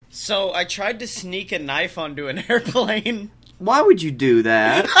So I tried to sneak a knife onto an airplane. Why would you do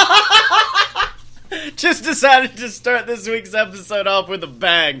that? Just decided to start this week's episode off with a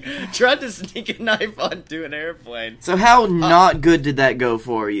bang. Tried to sneak a knife onto an airplane. So how not good did that go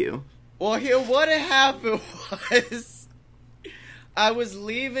for you? Well, here, what had happened was, I was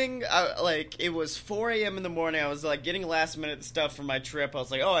leaving, it was 4 a.m. in the morning. I was, getting last-minute stuff for my trip. I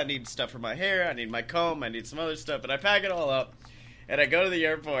was like, oh, I need stuff for my hair, I need my comb, I need some other stuff. And I pack it all up, and I go to the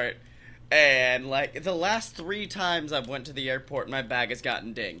airport. And, the last 3 times I've went to the airport, my bag has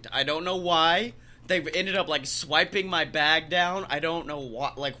gotten dinged. I don't know why. They've ended up, swiping my bag down. I don't know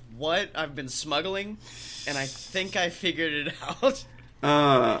what I've been smuggling. And I think I figured it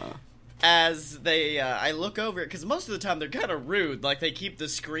out. As I look over it, because most of the time they're kind of rude. They keep the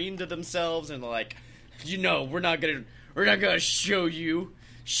screen to themselves, and they're like, we're not gonna show you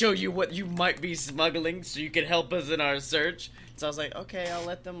what you might be smuggling, so you can help us in our search. So I was like, okay, I'll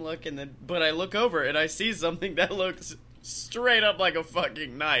let them look, but I look over and I see something that looks straight up like a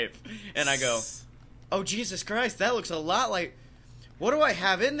fucking knife, and I go, oh Jesus Christ, that looks a lot like. What do I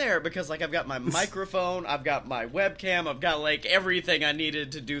have in there? Because, I've got my microphone, I've got my webcam, I've got, everything I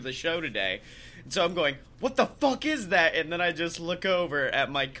needed to do the show today. And so I'm going, what the fuck is that? And then I just look over at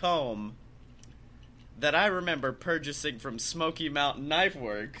my comb that I remember purchasing from Smoky Mountain Knife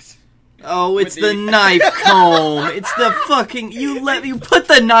Works. Oh, it's the knife comb. It's the fucking... You put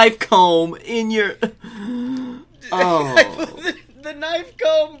the knife comb in your... Oh. I put the knife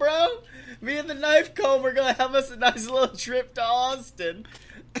comb, bro. Me and the knife comb are gonna have us a nice little trip to Austin.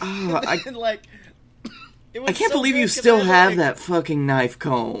 I I can't believe you still have that fucfucking knife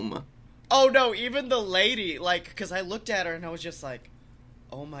comb. Oh no, even the lady, because I looked at her and I was just like,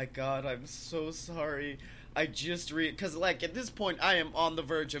 oh my god, I'm so sorry. I just because, at this point, I am on the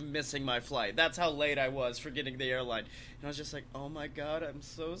verge of missing my flight. That's how late I was for getting the airline. And I was just like, oh my god, I'm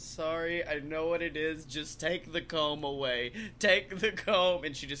so sorry. I know what it is. Just take the comb away. Take the comb.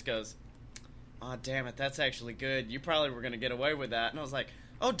 And she just goes, oh, damn it, that's actually good. You probably were going to get away with that. And I was like,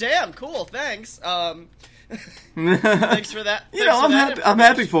 oh, damn, cool, thanks. Thanks for that. I'm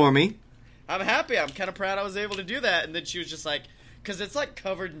happy for me. I'm happy. I'm kind of proud I was able to do that. And then she was just like, because it's,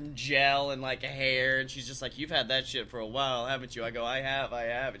 covered in gel and, hair. And she's just like, you've had that shit for a while, haven't you? I go, I have.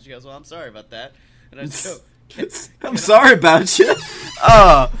 And she goes, well, I'm sorry about that. And I just go, I'm sorry about you.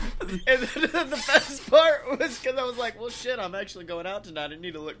 And then the best part was because I was like, well, shit, I'm actually going out tonight. I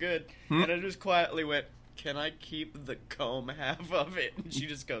need to look good. And I just quietly went, can I keep the comb half of it? And she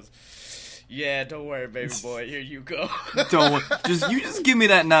just goes, yeah, don't worry, baby boy. Here you go. Don't worry. You just give me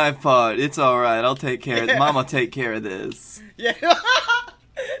that knife part. It's all right. I'll take care of it. Mama, take care of this. Yeah.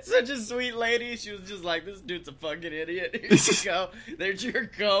 Such a sweet lady. She was just like, this dude's a fucking idiot. Here you go. There's your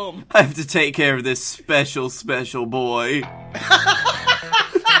comb. I have to take care of this special boy.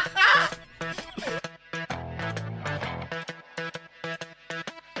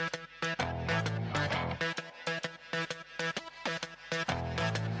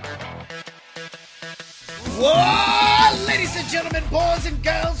 Whoa! Ladies and gentlemen, boys and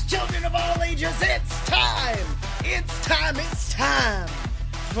girls, children of all ages, it's time! It's time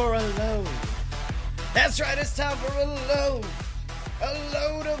for a load. That's right, it's time for a load. A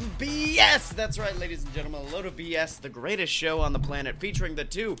load of BS. That's right, ladies and gentlemen, a load of BS, the greatest show on the planet, featuring the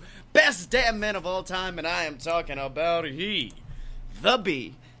 2 best damn men of all time, and I am talking about he, the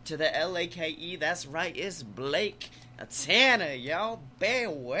B to the L-A-K-E. That's right, it's Blake Tanner, y'all.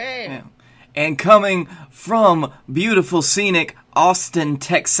 Beware. Yeah. And coming from beautiful, scenic Austin,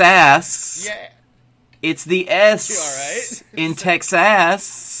 Texas. Yeah. It's the S You all right? in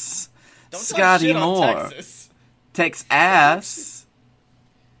Texas. Don't Scotty talk shit Moore. on Texas. Texas.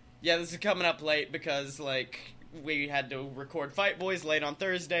 Yeah, this is coming up late because, we had to record Fight Boys late on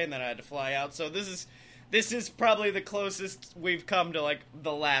Thursday, and then I had to fly out. So this is probably the closest we've come to,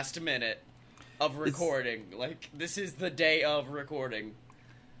 the last minute of recording. This is the day of recording.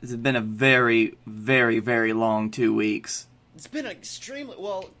 This has been a very, very, very long 2 weeks. It's been extremely...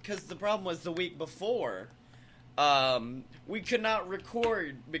 Well, because the problem was the week before. We could not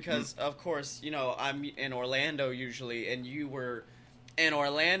record because, of course, I'm in Orlando usually, and you were in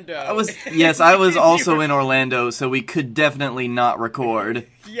Orlando. I was also in Orlando, so we could definitely not record.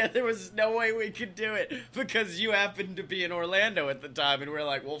 Yeah, there was no way we could do it because you happened to be in Orlando at the time, and we were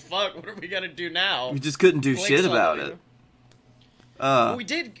like, well, fuck, what are we going to do now? We just couldn't do shit about it. We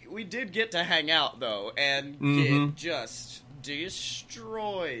did get to hang out though, and get just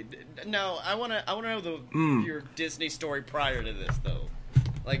destroyed. No, I wanna know your Disney story prior to this though.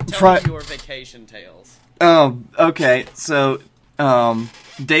 Tell us your vacation tales. Oh, okay. So,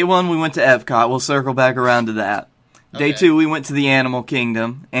 day one we went to Epcot. We'll circle back around to that. Day 2, we went to the Animal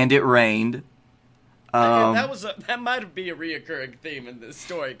Kingdom, and it rained. That might be a reoccurring theme in this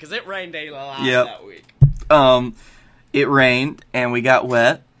story, because it rained a lot that week. It rained, and we got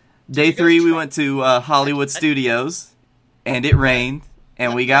wet. Day 3, we went to Hollywood Studios, and it rained,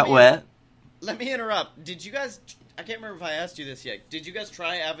 and we got wet. Let me interrupt. Did you guys... I can't remember if I asked you this yet. Did you guys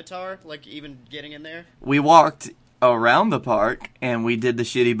try Avatar, like, even getting in there? We walked around the park, and we did the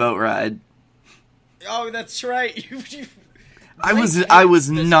shitty boat ride. Oh, that's right. I was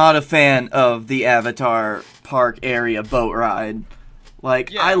not a fan of the Avatar park area boat ride.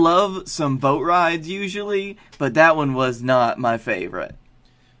 Like, I love some boat rides usually, but that one was not my favorite.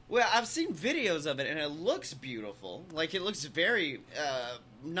 Well, I've seen videos of it, and it looks beautiful. Like, it looks very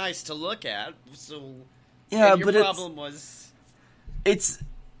nice to look at. So, yeah, your but problem was... It's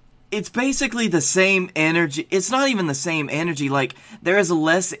basically the same energy. It's not even the same energy. Like, there is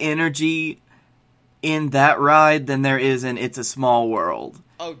less energy in that ride than there is in It's a Small World.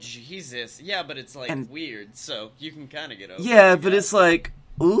 Oh, Jesus. Yeah, but it's, like, weird, so you can kind of get over it. Yeah, but it's like,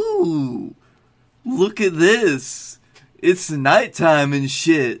 ooh, look at this. It's nighttime and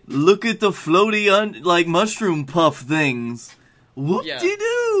shit. Look at the floaty, mushroom puff things.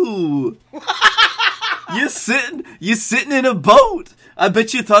 Whoop-de-doo. You're sitting in a boat. I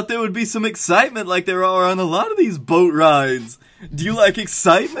bet you thought there would be some excitement like there are on a lot of these boat rides. Do you like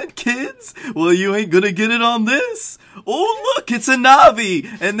excitement, kids? Well, you ain't gonna get it on this. Oh, look, it's a Na'vi,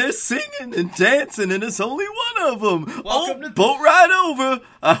 and they're singing and dancing, and it's only one of them. Boat ride over.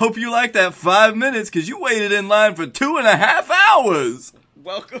 I hope you like that 5 minutes, because you waited in line for 2.5 hours.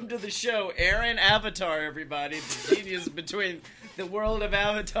 Welcome to the show, Aaron Avatar, everybody. The genius between the world of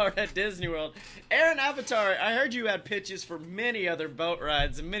Avatar at Disney World. Aaron Avatar, I heard you had pitches for many other boat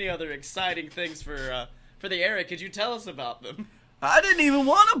rides and many other exciting things for the area. Could you tell us about them? I didn't even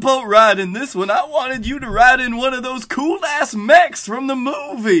want a boat ride in this one. I wanted you to ride in one of those cool-ass mechs from the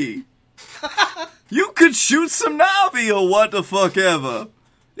movie. You could shoot some Na'vi or what the fuck ever.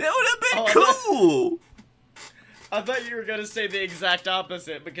 It would have been cool. I thought you were going to say the exact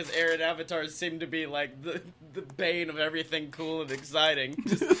opposite, because Aaron Avatar seemed to be like the bane of everything cool and exciting.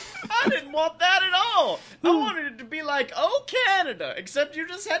 I didn't want that at all. I wanted it to be like, oh, Canada, except you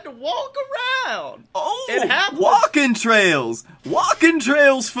just had to walk around. Oh, walking trails. Walking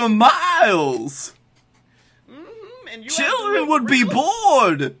trails for miles. Mm-hmm. And children would be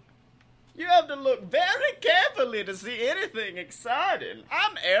bored. You have to look very carefully to see anything exciting.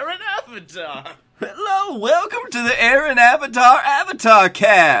 I'm Aaron Avatar. Hello, welcome to the Aaron Avatar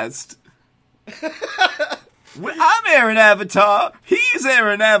cast. I'm Aaron Avatar, he's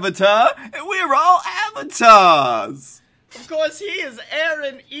Aaron Avatar, and we're all avatars. Of course, he is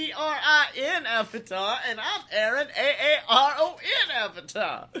Aaron E-R-I-N Avatar, and I'm Aaron A-A-R-O-N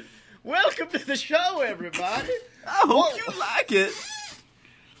Avatar. Welcome to the show, everybody. I hope you like it.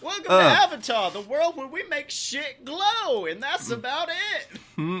 Welcome to Avatar, the world where we make shit glow, and that's about it.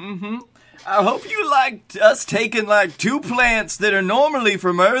 Mm-hmm. I hope you liked us taking like two plants that are normally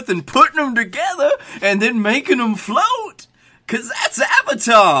from Earth and putting them together and then making them float. 'Cause that's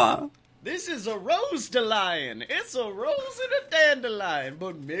Avatar. This is a rose lion. It's a rose and a dandelion,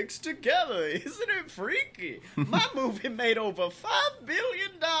 but mixed together. Isn't it freaky? My movie made over $5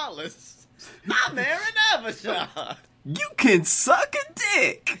 billion. I'm Aaron Avatar. You can suck a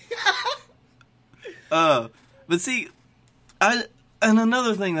dick. But see, and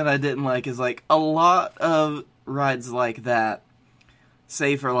another thing that I didn't like is, like, a lot of rides like that,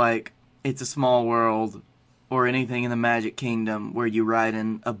 say for, like, It's a Small World, or anything in the Magic Kingdom where you ride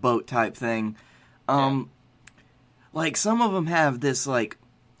in a boat type thing, like, some of them have this, like,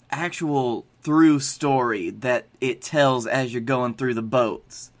 actual through story that it tells as you're going through the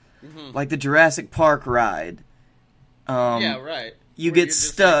boats. Mm-hmm. Like the Jurassic Park ride. Yeah, right. You get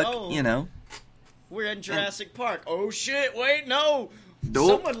stuck, like, you know. We're in Jurassic Park. Oh shit, wait, no!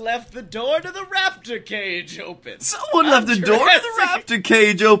 Someone left the door to the raptor cage open. Someone left the door to the raptor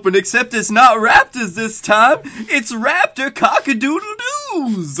cage open, except it's not raptors this time. It's raptor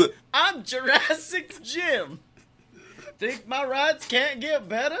cock-a-doodle-doos. I'm Jurassic Jim. Think my rides can't get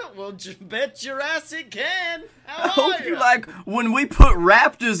better? Well, bet Jurassic can. How I hope you like when we put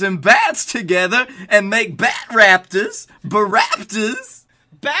raptors and bats together and make bat raptors, baraptors.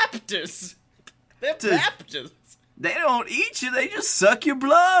 Baptors. They're Baptists. They don't eat you, they just suck your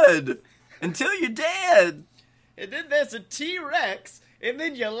blood until you're dead. And then there's a T-Rex, and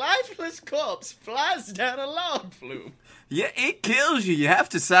then your lifeless corpse flies down a log flume. Yeah, it kills you. You have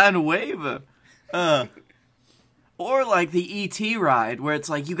to sign a waiver. Or like the E.T. ride, where it's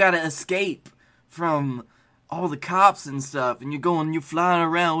like you gotta escape from all the cops and stuff, and you're flying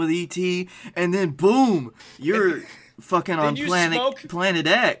around with E.T., and then boom, you're fucking on Planet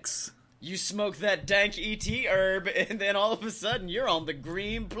X. You smoke that dank ET herb, and then all of a sudden you're on the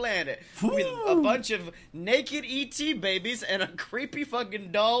green planet with a bunch of naked ET babies and a creepy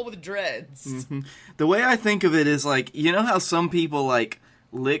fucking doll with dreads. Mm-hmm. The way I think of it is like, you know how some people like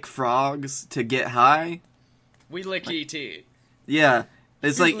lick frogs to get high? We lick ET. Yeah,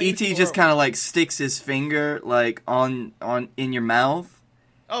 it's like ET just kind of like sticks his finger like on in your mouth.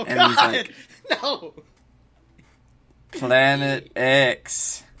 Oh God, like, no! Planet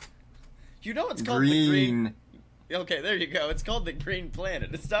X. You know it's called green. The Green... Okay, there you go. It's called the Green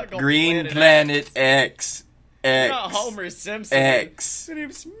Planet. It's not called Green Planet X. You're not Homer Simpson. X. My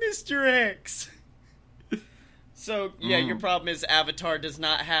name's Mr. X. So, yeah, your problem is Avatar does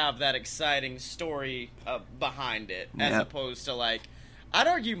not have that exciting story behind it, as opposed to, like... I'd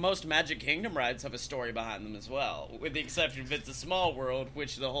argue most Magic Kingdom rides have a story behind them as well, with the exception of It's a Small World,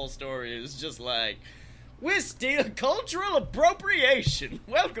 which the whole story is just like... We're still cultural appropriation.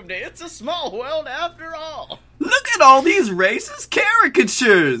 Welcome to It's a Small World after all. Look at all these racist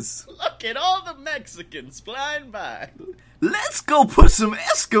caricatures. Look at all the Mexicans flying by. Let's go put some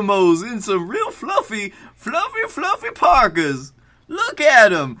Eskimos in some real fluffy parkas. Look at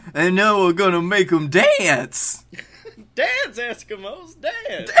them. And now we're gonna make them dance. Dance, Eskimos,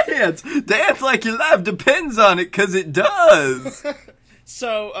 dance. Dance like your life depends on it, 'cause it does.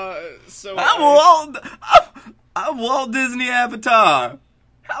 I'm Walt Disney Avatar.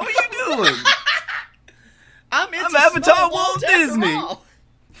 How are you doing? I'm Avatar Walt Disney.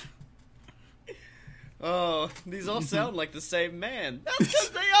 Oh, these all sound like the same man. That's because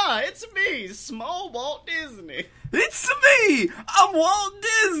they are. It's me, small Walt Disney. It's me. I'm Walt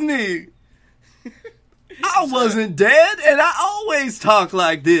Disney. I wasn't dead, and I always talk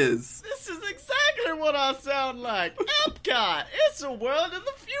like this. This is exactly what I sound like. Epcot, it's a world in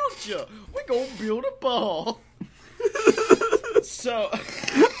the future. We're gonna build a ball. So,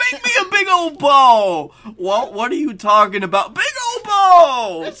 make me a big old ball. What are you talking about? Big old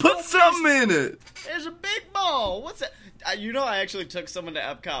ball. Put something in it. There's a big ball. What's that? You know, I actually took someone to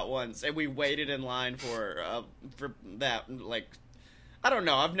Epcot once, and we waited in line for that, like... I don't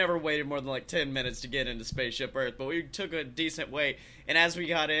know, I've never waited more than like 10 minutes to get into Spaceship Earth, but we took a decent wait, and as we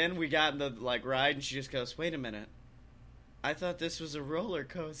got in the, like, ride, and she just goes, wait a minute, I thought this was a roller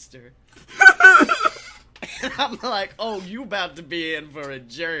coaster. And I'm like, oh, you about to be in for a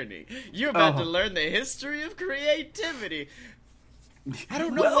journey. You're about to learn the history of creativity. I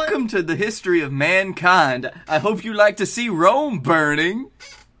don't know Welcome to the history of mankind. I hope you like to see Rome burning.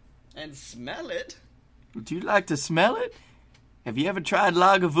 And smell it. Would you like to smell it? Have you ever tried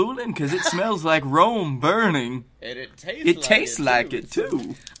Lagavulin? Because it smells like Rome burning. And it tastes like it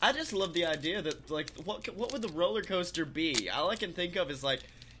too. I just love the idea that, like, what would the roller coaster be? All I can think of is, like,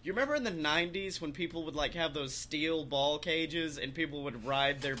 you remember in the 90s when people would, like, have those steel ball cages and people would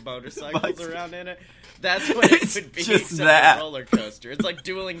ride their motorcycles around in it? That's what it would be, just except that. a roller coaster. It's like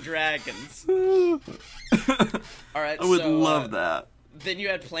Dueling Dragons. Alright, I would love that. Then you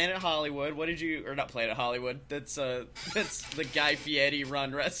had Planet Hollywood. What did you... Or not Planet Hollywood. That's the Guy Fieri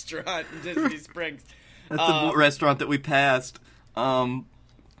run restaurant in Disney Springs. That's the restaurant that we passed.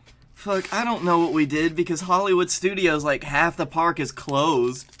 Fuck, I don't know what we did because Hollywood Studios, like, half the park is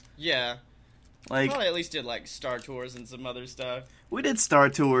closed. Yeah. Like, probably at least did, like, Star Tours and some other stuff. We did Star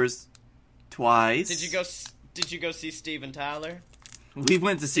Tours twice. Did you go see Steven Tyler? We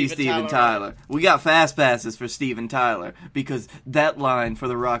went to see Steven Tyler. We got fast passes for Steven Tyler because that line for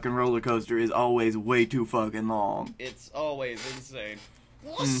the Rock and Roller Coaster is always way too fucking long. It's always insane.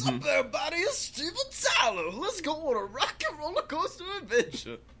 What's up, everybody? It's Steven Tyler. Let's go on a Rock and Roller Coaster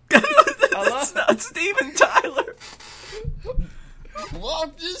adventure. That's not Steven Tyler.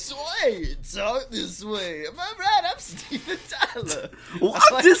 Walk this way, talk this way. Am I right? I'm Steven Tyler.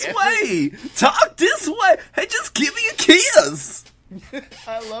 Walk this way, talk this way. Hey, just give me a kiss.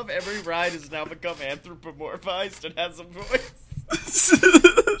 I love every ride has now become anthropomorphized and has a voice.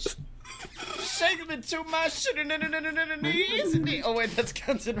 Shaking it to my knees. Oh wait, that's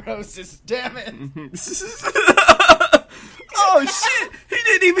Guns N' Roses. Damn it. Oh shit! He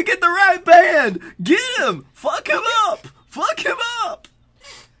didn't even get the right band. Get him. Fuck him up. Fuck him up.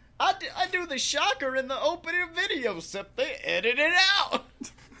 I do the shocker in the opening video, except they edit it out.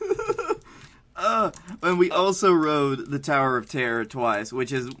 And we also rode the Tower of Terror twice,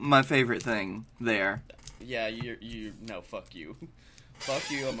 which is my favorite thing there. Yeah, no, fuck you. Fuck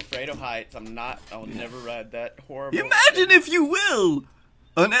you, I'm afraid of heights. I'll never ride that horrible... Imagine, if you will,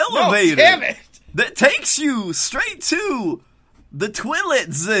 an elevator damn it! that takes you straight to the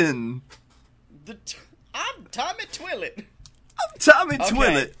Twilight-Zin. I'm Tommy Twillet. I'm Tommy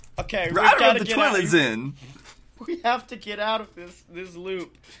Twillet. Okay, rider of the Twilight-Zin. We have to get out of this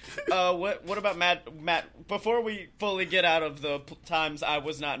loop. What about Matt? Before we fully get out of the times I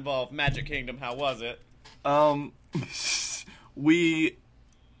was not involved, Magic Kingdom, how was it? We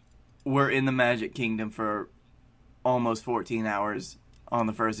were in the Magic Kingdom for almost 14 hours on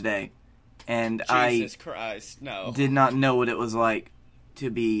the first day, and Jesus Christ, no. Did not know what it was like to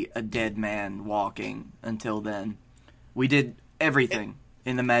be a dead man walking until then. We did everything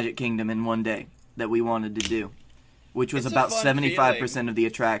in the Magic Kingdom in one day that we wanted to do, which was about 75% of the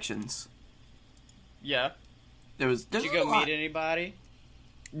attractions. Yeah. Did you go meet anybody?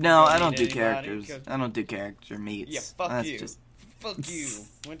 No, I don't do characters. I don't do character meets. Yeah, fuck you. Fuck you.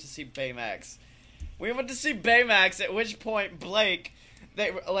 Went to see Baymax. We went to see Baymax, at which point Blake,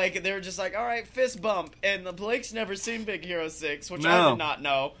 they were just like, all right, fist bump. And Blake's never seen Big Hero 6, which I did not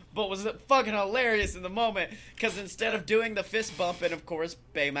know, but was fucking hilarious in the moment, because instead of doing the fist bump, and of course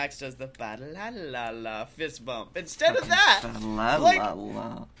Baymax does the ba-la-la-la fist bump. Instead of that,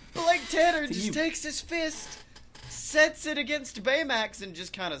 Blake Tanner just takes his fist, sets it against Baymax, and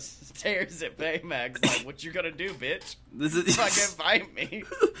just kind of stares at Baymax like, what you gonna do, bitch? Fucking fight me.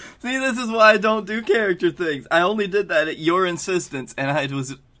 See, this is why I don't do character things. I only did that at your insistence, and I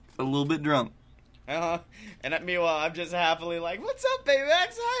was a little bit drunk. And meanwhile, I'm just happily like, what's up,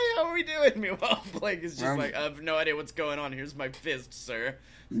 Baymax? Hi, how are we doing? Meanwhile, Blake is just like, I have no idea what's going on. Here's my fist, sir.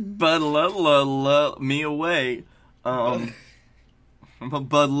 Bud me away. Bud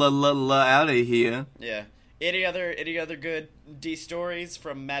out of here. Yeah. Any other good D stories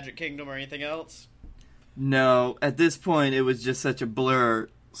from Magic Kingdom or anything else? No, at this point it was just such a blur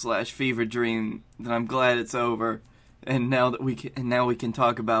 / fever dream that I'm glad it's over, and now we can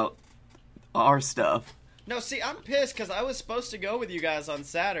talk about our stuff. No, see, I'm pissed because I was supposed to go with you guys on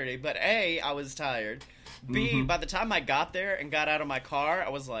Saturday, but A, I was tired. B, by the time I got there and got out of my car, I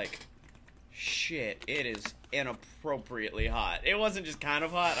was like, shit, it is inappropriately hot. It wasn't just kind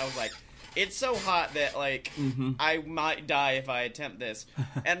of hot. I was like, it's so hot that, like, I might die if I attempt this.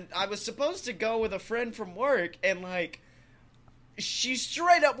 And I was supposed to go with a friend from work, and, like, she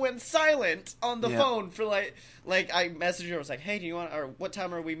straight up went silent on the phone for, like, I messaged her, I was like, hey, what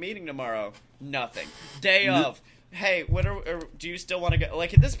time are we meeting tomorrow? Nothing. Day of. Hey, do you still want to go?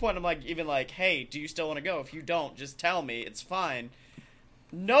 Like, at this point, I'm, like, even like, hey, do you still want to go? If you don't, just tell me. It's fine.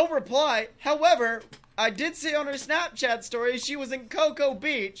 No reply. However, I did see on her Snapchat story she was in Cocoa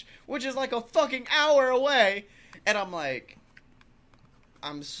Beach, which is like a fucking hour away, and I'm like,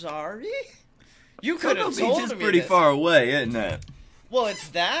 I'm sorry? You could have told me. Cocoa Beach is pretty far away, isn't it? Well, it's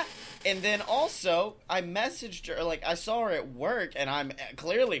that, and then also, I messaged her, like, I saw her at work, and I'm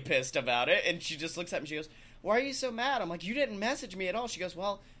clearly pissed about it, and she just looks at me and she goes, why are you so mad? I'm like, you didn't message me at all. She goes,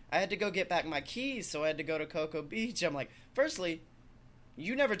 well, I had to go get back my keys, so I had to go to Cocoa Beach. I'm like, firstly,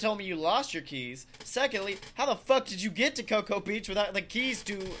 you never told me you lost your keys. Secondly, how the fuck did you get to Cocoa Beach without the keys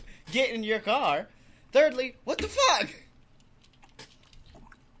to get in your car? Thirdly, what the fuck?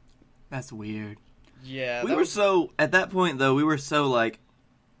 That's weird. Yeah. At that point though, we were so like,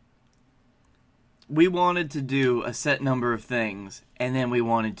 we wanted to do a set number of things, and then we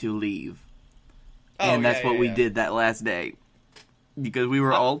wanted to leave. And that's what we did that last day. Because we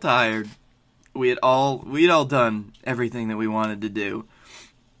were all tired. We'd all done everything that we wanted to do.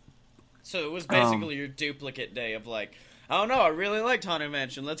 So it was basically your duplicate day of like, I don't know, I really liked Haunted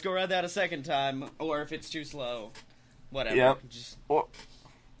Mansion. Let's go ride that a second time. Or if it's too slow, whatever. Yep.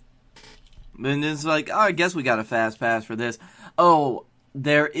 Then it's like, oh, I guess we got a fast pass for this. Oh,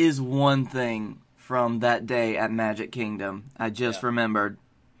 there is one thing from that day at Magic Kingdom I just remembered.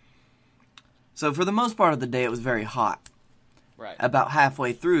 So for the most part of the day, it was very hot. Right. About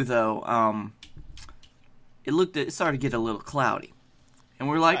halfway through, though, it started to get a little cloudy. And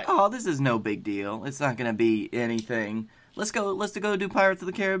we're like, oh, this is no big deal. It's not going to be anything. Let's go do Pirates of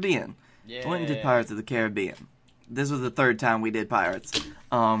the Caribbean. Yeah. Went and did Pirates of the Caribbean. This was the third time we did Pirates.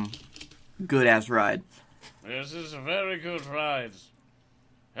 Good ass ride. This is a very good ride.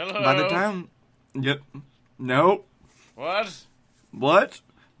 Hello. By the time, nope. What?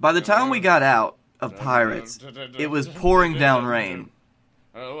 By the time we got out of Pirates, it was pouring down rain.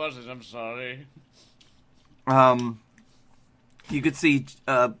 Was it? I'm sorry. You could see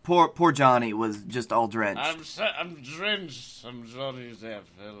poor Johnny was just all drenched. I'm drenched. I'm Johnny Depp.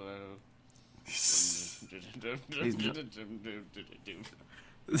 Hello.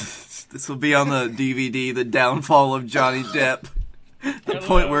 This will be on the DVD, The Downfall of Johnny Depp. The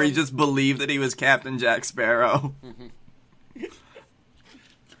point where he just believed that he was Captain Jack Sparrow.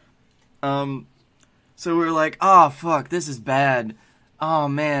 So we were like, oh, fuck, this is bad. Oh,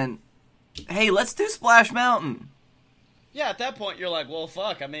 man. Hey, let's do Splash Mountain. Yeah, at that point, you're like, well,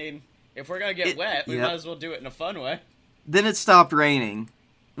 fuck, I mean, If we're gonna get wet, we might as well do it in a fun way. Then it stopped raining.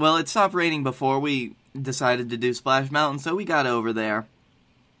 Well, it stopped raining before we decided to do Splash Mountain, so we got over there.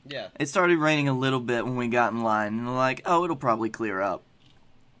 Yeah. It started raining a little bit when we got in line, and we're like, oh, it'll probably clear up.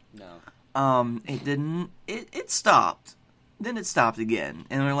 No. It didn't. It stopped. Then it stopped again,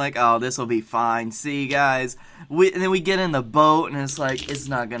 and we're like, oh, this will be fine. See, guys? And then we get in the boat, and it's like, it's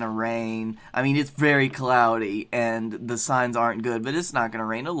not gonna rain. I mean, it's very cloudy, and the signs aren't good, but it's not gonna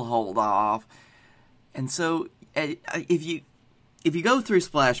rain. It'll hold off. And so, if you go through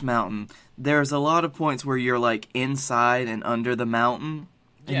Splash Mountain, there's a lot of points where you're, like, inside and under the mountain,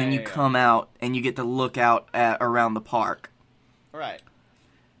 and then you come out, and you get to look out around the park. Right.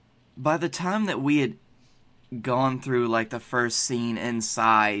 By the time that we had gone through, like, the first scene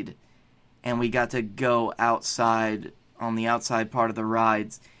inside, and we got to go outside, on the outside part of the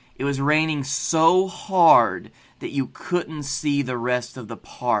rides, it was raining so hard that you couldn't see the rest of the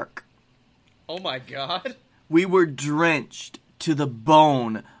park. Oh my god. We were drenched to the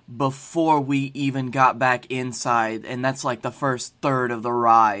bone before we even got back inside, and that's like the first third of the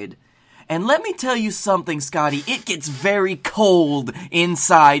ride. And let me tell you something, Scotty, it gets very cold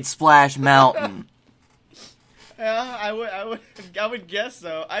inside Splash Mountain. Yeah, I would guess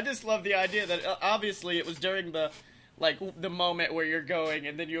so. I just love the idea that obviously it was during the moment where you're going,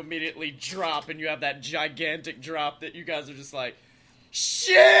 and then you immediately drop, and you have that gigantic drop that you guys are just like,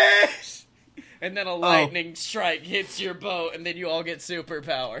 shit! And then a lightning strike hits your boat, and then you all get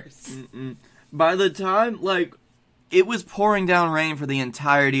superpowers. By the time, it was pouring down rain for the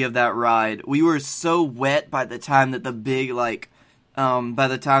entirety of that ride. We were so wet by the time that by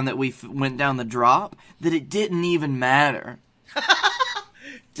the time that we went down the drop, that it didn't even matter.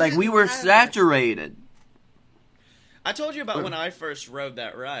 We were saturated. I told you about when I first rode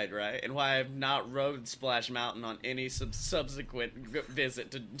that ride, right? And why I've not rode Splash Mountain on any subsequent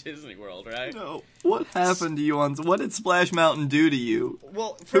visit to Disney World, right? No. What happened to you what did Splash Mountain do to you?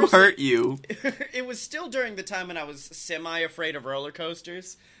 Well, who hurt you? It was still during the time when I was semi-afraid of roller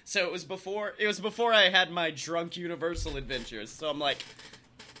coasters. So it was before I had my drunk Universal adventures. So I'm like,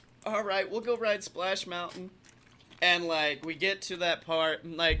 all right, we'll go ride Splash Mountain. And, we get to that part,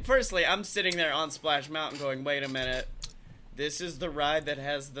 firstly, I'm sitting there on Splash Mountain going, wait a minute, this is the ride that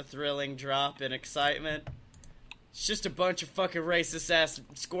has the thrilling drop and excitement? It's just a bunch of fucking racist-ass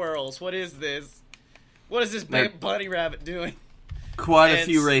squirrels. What is this? What is this bunny rabbit doing? Quite a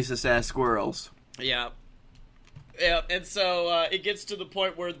few racist-ass squirrels. Yeah. Yeah, and so it gets to the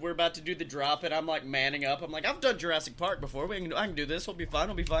point where we're about to do the drop, and I'm, manning up. I'm like, I've done Jurassic Park before. I can do this. We'll be fine.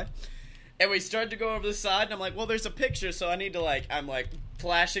 And we start to go over the side, and I'm like, well, there's a picture, so I need to, I'm,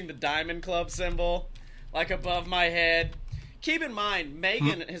 flashing the Diamond Club symbol, above my head. Keep in mind,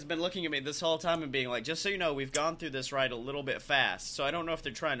 Megan has been looking at me this whole time and being like, just so you know, we've gone through this ride a little bit fast, so I don't know if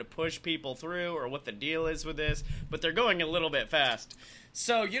they're trying to push people through or what the deal is with this, but they're going a little bit fast.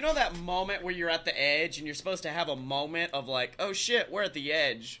 So, you know that moment where you're at the edge, and you're supposed to have a moment of, oh, shit, we're at the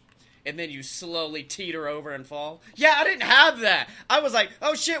edge. And then you slowly teeter over and fall. Yeah, I didn't have that. I was like,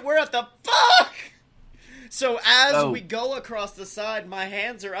 oh shit, we're at the fuck! So as we go across the side, my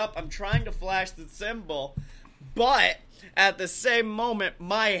hands are up. I'm trying to flash the symbol. But at the same moment,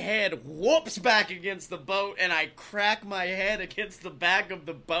 my head whoops back against the boat, and I crack my head against the back of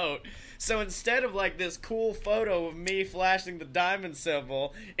the boat. So instead of this cool photo of me flashing the diamond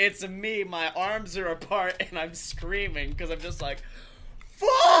symbol, it's me, my arms are apart, and I'm screaming because I'm just like,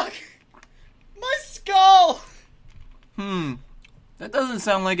 fuck! My skull! That doesn't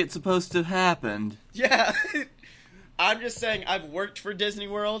sound like it's supposed to have happened. Yeah. I'm just saying, I've worked for Disney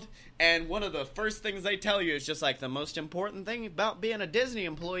World, and one of the first things they tell you is just the most important thing about being a Disney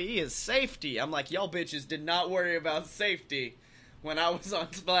employee is safety. I'm like, y'all bitches did not worry about safety when I was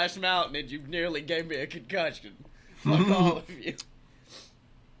on Splash Mountain, and you nearly gave me a concussion. Fuck all of you.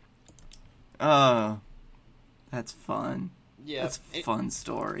 That's fun. Yeah. That's a fun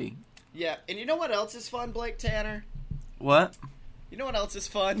story. Yeah, and you know what else is fun, Blake Tanner? What? You know what else is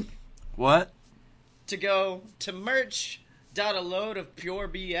fun? What? To go to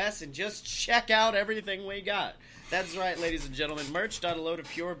merch.aloadofpurebs and just check out everything we got. That's right, ladies and gentlemen.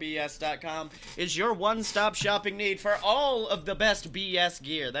 Merch.aloadofpurebs.com is your one-stop shopping need for all of the best BS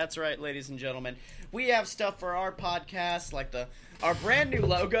gear. That's right, ladies and gentlemen. We have stuff for our podcast, like our brand new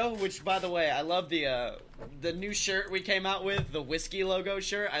logo, which, by the way, I love the new shirt we came out with, the whiskey logo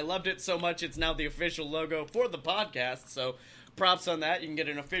shirt. I loved it so much it's now the official logo for the podcast, so props on that. You can get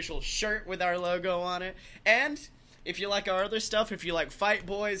an official shirt with our logo on it. And if you like our other stuff, if you like Fight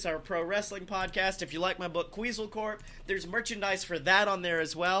Boys, our pro wrestling podcast, if you like my book Queasel Corp, there's merchandise for that on there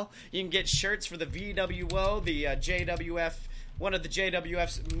as well. You can get shirts for the VWO, the JWF one of the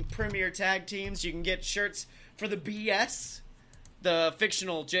JWF's premier tag teams. You can get shirts for the BS, the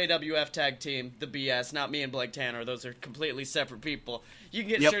fictional JWF tag team, the BS, not me and Blake Tanner. Those are completely separate people. You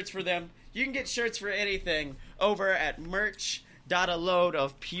can get shirts for them. You can get shirts for anything over at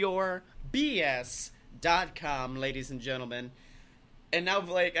merch.aloadofpurebs.com, ladies and gentlemen. And now,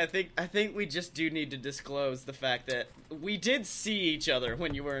 Blake, I think we just do need to disclose the fact that we did see each other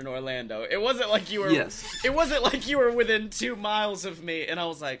when you were in Orlando. It wasn't like you were. Yes. It wasn't like you were within 2 miles of me, and I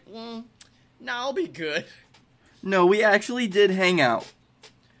was like, nah, I'll be good. No, we actually did hang out,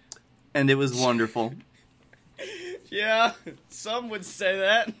 and it was wonderful. Yeah, some would say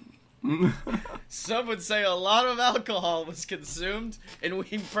that. Some would say a lot of alcohol was consumed, and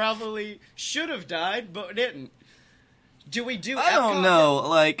we probably should have died, but didn't. Do we do? I don't know.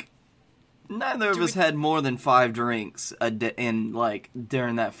 Like, neither of us had more than 5 drinks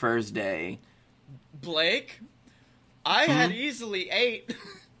during that first day. Blake, I had easily 8,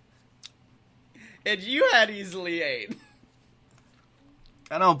 and you had easily 8.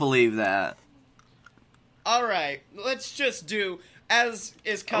 I don't believe that. All right, let's just do as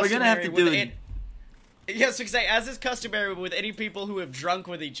is customary. We're gonna have to do it. Yes, because as is customary with any people who have drunk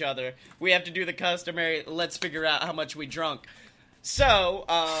with each other, we have to do the customary. Let's figure out how much we drunk. So,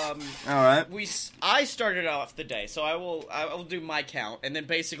 all right. I started off the day, so I will do my count, and then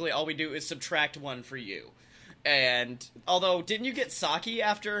basically all we do is subtract 1 for you. And although, didn't you get sake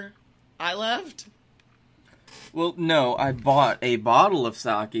after I left? Well, no, I bought a bottle of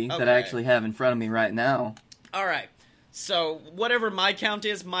sake that I actually have in front of me right now. All right. So, whatever my count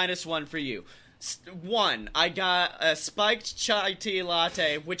is, minus 1 for you. 1, I got a spiked chai tea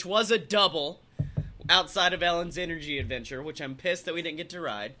latte, which was a double, outside of Ellen's Energy Adventure, which I'm pissed that we didn't get to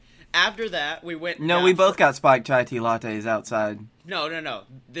ride. After that, we went... No, we both got spiked chai tea lattes outside. No.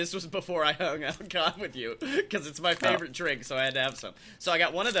 This was before I hung out with you, because it's my favorite drink, so I had to have some. So I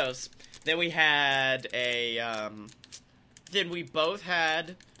got one of those. Then we had a... Then we both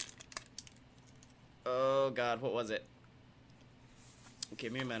had... Oh, God, what was it?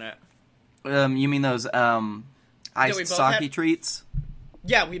 Give me a minute. You mean those, iced sake treats?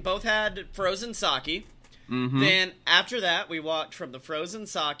 Yeah, we both had frozen sake. Mm-hmm. Then, after that, we walked from the frozen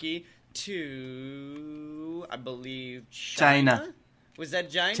sake to, I believe, China? Was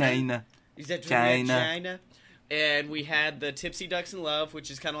that China? China. Is that China? And we had the Tipsy Ducks in Love, which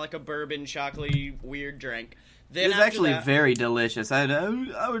is kind of like a bourbon, chocolatey, weird drink. Then it was actually very delicious. I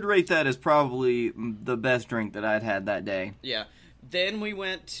would rate that as probably the best drink that I'd had that day. Yeah. Then we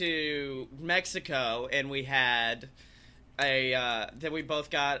went to Mexico, and we had then we both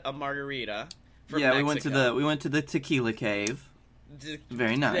got a margarita from Mexico. we went to the Tequila Cave.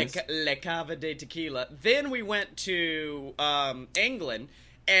 Very nice. Le Cava de Tequila. Then we went to England,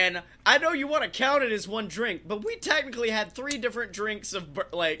 and I know you want to count it as one drink, but we technically had 3 different drinks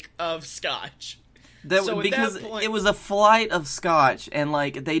of scotch. Because it was a flight of scotch, and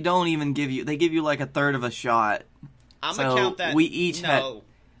they don't even give you. They give you a third of a shot. I'm gonna count that. We each had.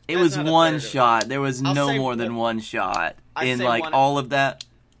 It was one shot. There was no more than one shot in all of that.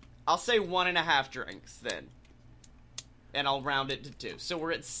 I'll say 1.5 drinks then, and I'll round it to 2. So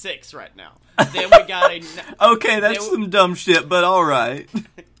we're at 6 right now. Then we got Okay, that's some dumb shit, but all right.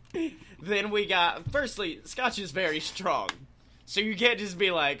 Then we got. Firstly, scotch is very strong, so you can't just be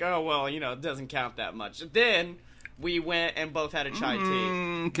like, oh well, it doesn't count that much. Then we went and both had a chai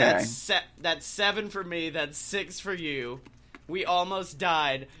tea. Okay. That's 7 for me. That's 6 for you. We almost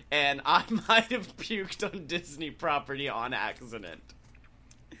died, and I might have puked on Disney property on accident.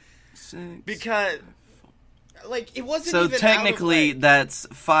 6. Because, it wasn't so even technically, that's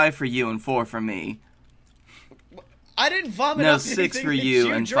 5 for you and 4 for me. I didn't vomit No, up 6 for anything you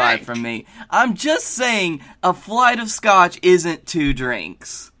that and drank. 5 for me. I'm just saying, a flight of scotch isn't 2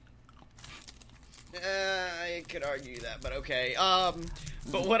 drinks. I could argue that, but okay.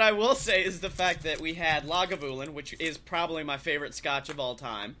 But what I will say is the fact that we had Lagavulin, which is probably my favorite scotch of all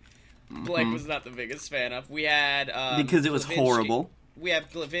time. Blake was not the biggest fan of. We had because it was horrible. We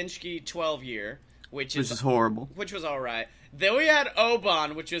have Glavinsky 12-year, which is horrible. Which was all right. Then we had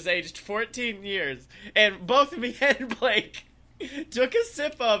Oban, which was aged 14 years, and both me and Blake took a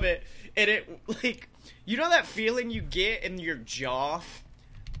sip of it, and it you know that feeling you get in your jaw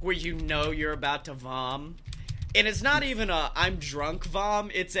where you're about to vom? And it's not even a I'm drunk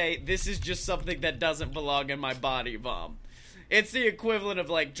vom, it's a this is just something that doesn't belong in my body vom. It's the equivalent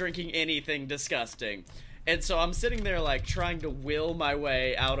of drinking anything disgusting. And so I'm sitting there trying to will my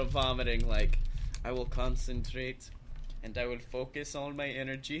way out of vomiting, I will concentrate and I will focus on my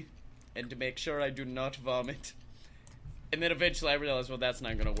energy and to make sure I do not vomit. And then eventually I realized, well, that's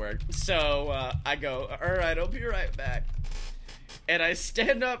not gonna work. So I go, alright, I'll be right back. and I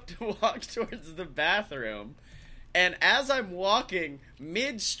stand up to walk towards the bathroom, and as I'm walking,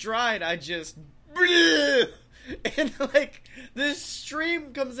 mid-stride, I just... And, like, this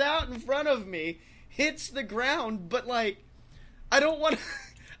stream comes out in front of me, hits the ground, but, like, I don't want to...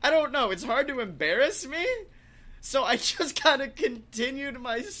 I don't know, it's hard to embarrass me? So I just kind of continued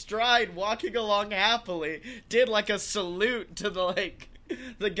my stride, walking along happily, did, like, a salute to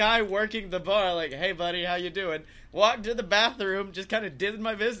the guy working the bar, like, hey, buddy, how you doing? Walked to the bathroom, just kind of did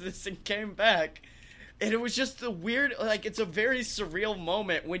my business, and came back. And it was just the weird, like, it's a very surreal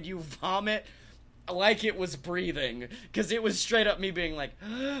moment when you vomit like it was breathing. Because it was straight up me being like,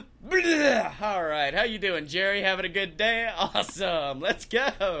 alright, how you doing, Jerry? Having a good day? Awesome, let's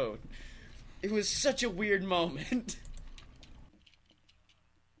go. It was such a weird moment.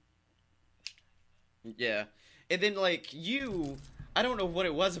 Yeah. And then, like, I don't know what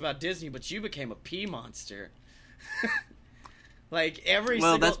it was about Disney, but you became a pee monster. Like,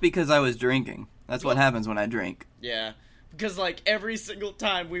 Well, that's because I was drinking. That's what happens when I drink. Yeah. Because, like, every single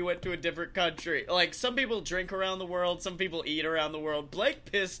time we went to a different country, like, some people drink around the world, some people eat around the world. Blake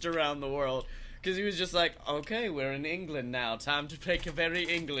pissed around the world, because he was just like, okay, we're in England now, time to take a very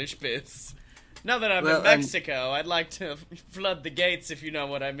English piss. Now that I'm in Mexico, I'd like to flood the gates, if you know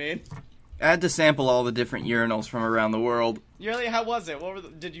what I mean. I had to sample all the different urinals from around the world. Really? How was it?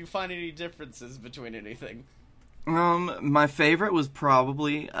 Did you find any differences between anything? My favorite was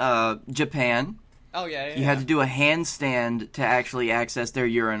probably, Japan. Oh, yeah. You had to do a handstand to actually access their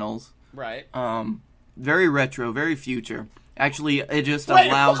urinals. Right. Very retro, very future. Actually, it just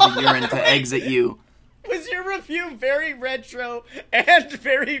allows the urine to exit you. Was your review very retro and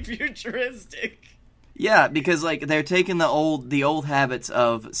very futuristic? Yeah, because, like, they're taking the old habits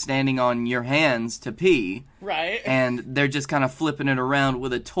of standing on your hands to pee. Right. And they're just kind of flipping it around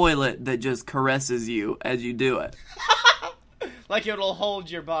with a toilet that just caresses you as you do it. Like it'll hold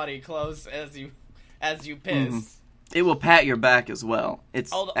your body close as you piss. Mm-hmm. It will pat your back as well.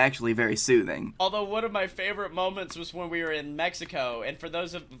 It's actually very soothing. Although one of my favorite moments was when we were in Mexico, and for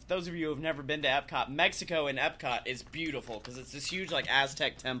those of you who have never been to Epcot, Mexico in Epcot is beautiful because it's this huge like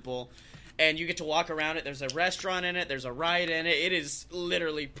Aztec temple, and you get to walk around it. There's a restaurant in it. There's a ride in it. It is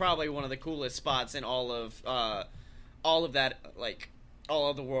literally probably one of the coolest spots in all of that, like all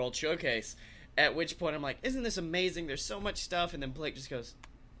of the World Showcase. At which point I'm like, isn't this amazing? There's so much stuff, and then Blake just goes,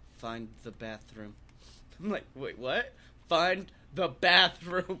 "Find the bathroom." I'm like, wait, what? Find the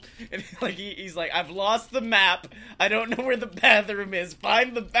bathroom. And like he's like, I've lost the map. I don't know where the bathroom is.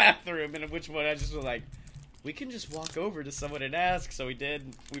 Find the bathroom. And at which point I just was like, we can just walk over to someone and ask. So we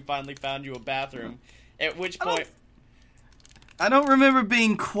did. We finally found you a bathroom. At which point... I don't remember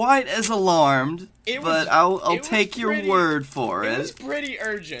being quite as alarmed, but I'll take your word for it. It was pretty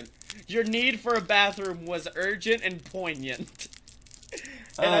urgent. Your need for a bathroom was urgent and poignant.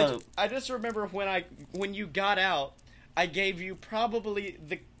 And I just remember when you got out, I gave you probably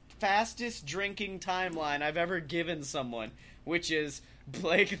the fastest drinking timeline I've ever given someone, which is,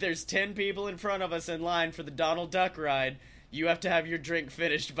 Blake, there's 10 people in front of us in line for the Donald Duck ride. You have to have your drink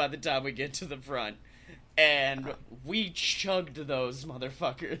finished by the time we get to the front. And we chugged those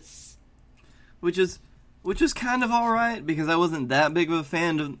motherfuckers. Which is kind of alright, because I wasn't that big of a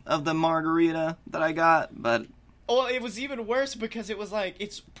fan of the margarita that I got, but... Well, it was even worse because it was like,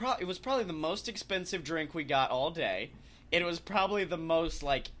 it was probably the most expensive drink we got all day. It was probably the most,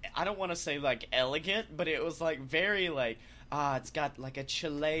 like, I don't want to say, like, elegant, but it was, like, very, like, it's got, like, a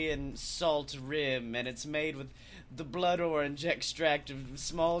Chilean salt rim, and it's made with the blood orange extract of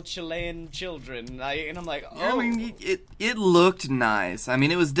small Chilean children. And I'm like, oh. I mean, it looked nice. I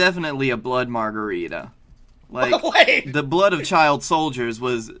mean, it was definitely a blood margarita. Like, wait. The blood of child soldiers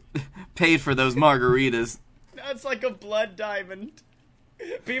was paid for those margaritas. That's like a blood diamond.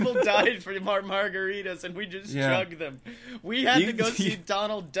 People died for margaritas, and we just chugged them. We had to go see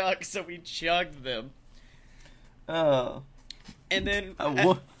Donald Duck, so we chugged them. Oh. And then,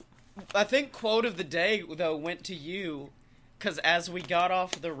 I think quote of the day, though, went to you, because as we got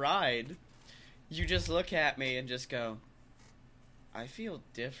off the ride, you just look at me and just go, I feel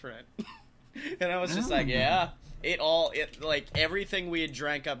different. And I was just like, yeah. Like, everything we had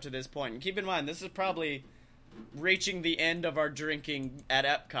drank up to this point. And keep in mind, this is probably... reaching the end of our drinking at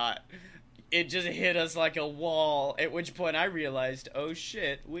Epcot, it just hit us like a wall, at which point I realized, oh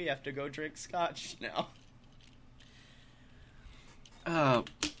shit, we have to go drink scotch now.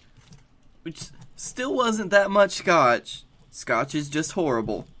 Which still wasn't that much scotch. Scotch is just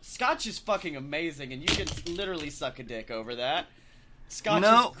horrible. Scotch is fucking amazing, and you can literally suck a dick over that. Scotch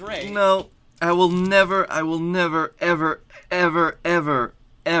is great. No, I will never, ever, ever, ever,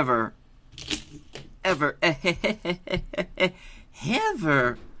 ever, ever,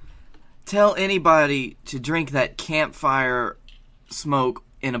 ever tell anybody to drink that campfire smoke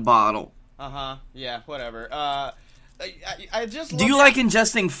in a bottle. Yeah, whatever. I just Do you like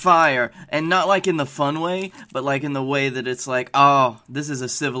ingesting fire, and not like in the fun way, but like in the way that it's like, oh, this is a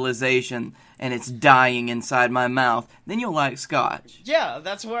civilization, and it's dying inside my mouth, then you'll like scotch. Yeah,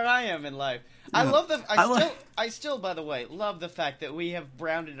 that's where I am in life. I love the. I still, by the way, love the fact that we have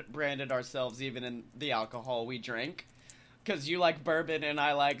branded ourselves even in the alcohol we drink. Because you like bourbon and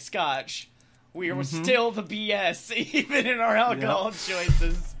I like scotch. We are still the BS, even in our alcohol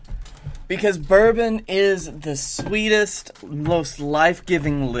choices. Because bourbon is the sweetest, most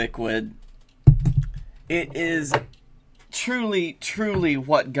life-giving liquid. It is truly, truly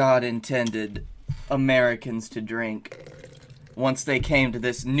what God intended Americans to drink once they came to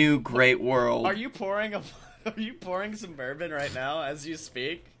this new great world. Are you pouring some bourbon right now as you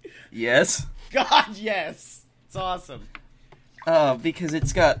speak? Yes. God, yes. It's awesome. Because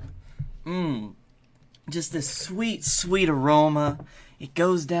it's got, just this sweet, sweet aroma. It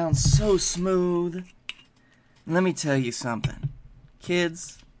goes down so smooth. Let me tell you something.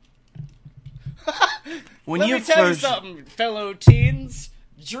 Kids. Let me tell you something, fellow teens.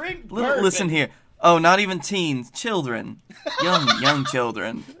 Drink bourbon. Listen here. Oh, not even teens. Children. Young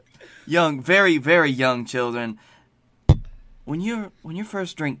children. Young, very, very young children. When your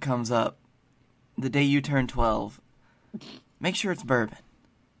first drink comes up, the day you turn 12, make sure it's bourbon.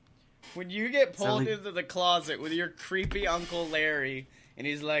 When you get pulled into the closet with your creepy Uncle Larry, and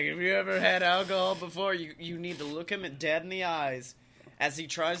he's like, have you ever had alcohol before? You need to look him dead in the eyes as he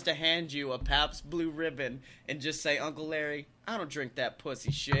tries to hand you a Pabst Blue Ribbon and just say, Uncle Larry, I don't drink that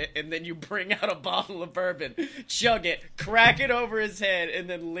pussy shit. And then you bring out a bottle of bourbon, chug it, crack it over his head, and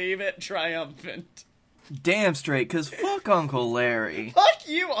then leave it triumphant. Damn straight, because fuck Uncle Larry. Fuck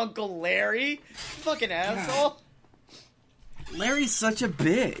you, Uncle Larry. Fucking asshole. Larry's such a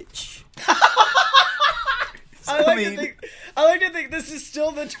bitch. I like to think this is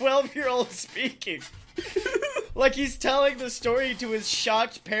still the 12-year-old speaking. Like he's telling the story to his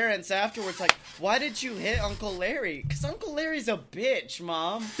shocked parents afterwards. Like, why did you hit Uncle Larry? Because Uncle Larry's a bitch,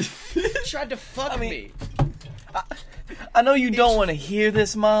 Mom. He tried to fuck me. I know you don't want to hear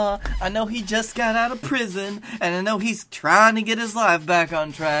this, Ma. I know he just got out of prison, and I know he's trying to get his life back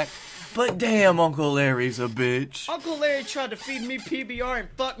on track. But damn, Uncle Larry's a bitch. Uncle Larry tried to feed me PBR and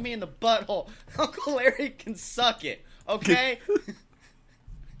fuck me in the butthole. Uncle Larry can suck it, okay?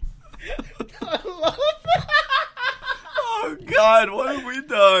 I love that. Oh God, what have we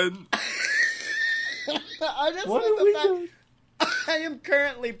done? I just love the fact I am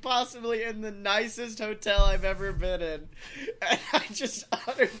currently possibly in the nicest hotel I've ever been in, and I just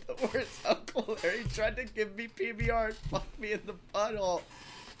uttered the words Uncle Larry tried to give me PBR and fuck me in the butthole.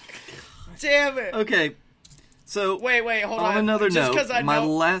 Damn it. Okay, so wait, hold on. On another note, just because I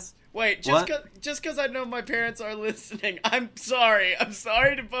know my parents are listening, I'm sorry. I'm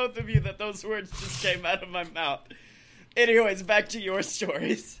sorry to both of you that those words just came out of my mouth. Anyways, back to your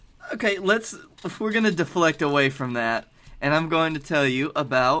stories. Okay, we're gonna deflect away from that, and I'm going to tell you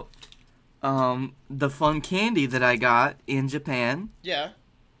about the fun candy that I got in Japan. Yeah.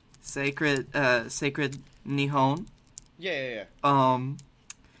 Sacred Nihon. Yeah.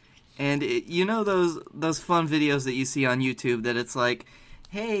 And you know those fun videos that you see on YouTube that it's like,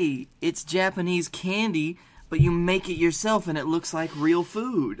 hey, it's Japanese candy, but you make it yourself and it looks like real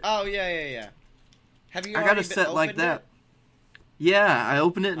food. Oh, yeah. Have you I got a set like that. Yeah, I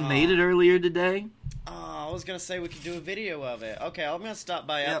opened it and made it earlier today. Oh, I was going to say we could do a video of it. Okay, I'm going to stop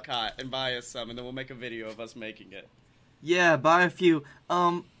by Epcot and buy us some, and then we'll make a video of us making it. Yeah, buy a few.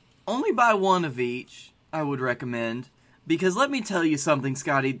 Only buy one of each, I would recommend. Because let me tell you something,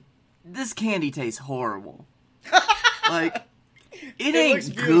 Scotty. This candy tastes horrible. Like, it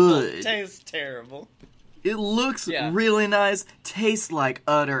ain't good. It tastes terrible. It looks really nice. Tastes like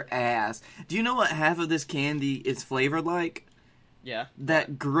utter ass. Do you know what half of this candy is flavored like? Yeah.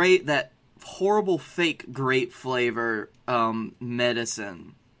 That horrible fake grape flavor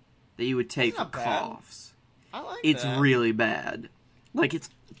medicine that you would take for coughs. I like it's that. Really bad. Like,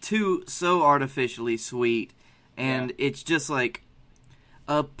 it's so artificially sweet, and it's just like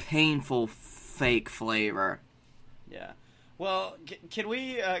a painful fake flavor. Yeah. Well, can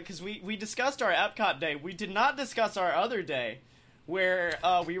we, because we discussed our Epcot day, we did not discuss our other day, where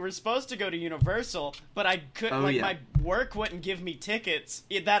we were supposed to go to Universal, but I couldn't, my work wouldn't give me tickets,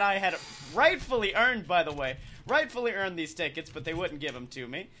 that I had rightfully earned, by the way. Rightfully earned these tickets, but they wouldn't give them to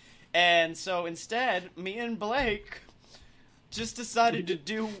me. And so instead, me and Blake just decided to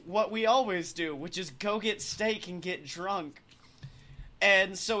do what we always do, which is go get steak and get drunk.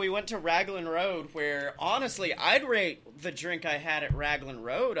 And so we went to Raglan Road, where, honestly, I'd rate the drink I had at Raglan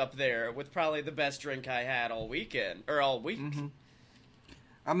Road up there with probably the best drink I had all weekend, or all week. Mm-hmm.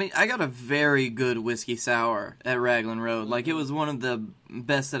 I mean, I got a very good whiskey sour at Raglan Road. Like, it was one of the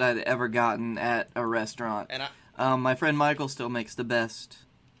best that I'd ever gotten at a restaurant. And my friend Michael still makes the best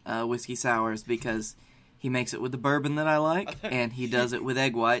whiskey sours because he makes it with the bourbon that I like, and he does it with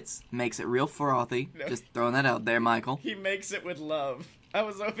egg whites, makes it real frothy. No. Just throwing that out there, Michael. He makes it with love. I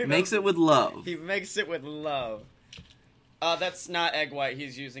was hoping makes it with love. He makes it with love. That's not egg white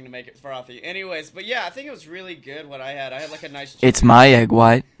he's using to make it frothy. Anyways, but yeah, I think it was really good what I had. I had like a nice... It's my egg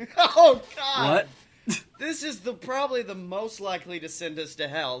white. Oh, God! What? This is probably the most likely to send us to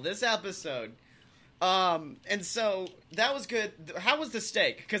hell, this episode. And so, that was good. How was the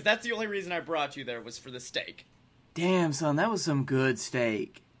steak? Because that's the only reason I brought you there, was for the steak. Damn, son, that was some good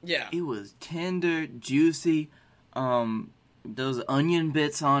steak. Yeah. It was tender, juicy. Those onion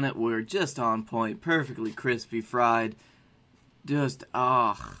bits on it were just on point, perfectly crispy fried. Just,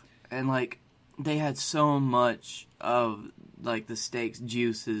 and, like, they had so much of, like, the steak's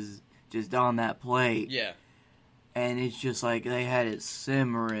juices just on that plate. Yeah. And it's just, like, they had it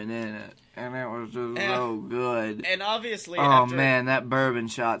simmering in it. And it was just so good. And obviously after... man, that bourbon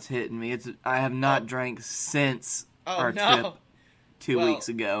shot's hitting me. I have not drank since our trip 2 weeks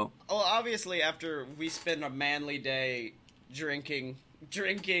ago. Well, obviously after we spend a manly day drinking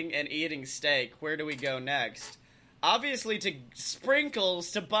and eating steak, where do we go next? Obviously to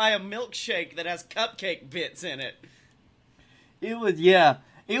Sprinkles to buy a milkshake that has cupcake bits in it. It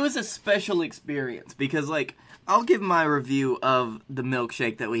was a special experience because, like, I'll give my review of the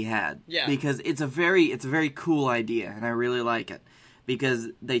milkshake that we had. Yeah. Because it's a very cool idea, and I really like it. Because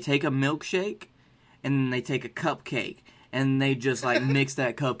they take a milkshake, and then they take a cupcake, and they just, like, mix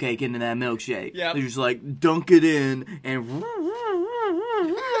that cupcake into that milkshake. Yeah. They just, like, dunk it in, and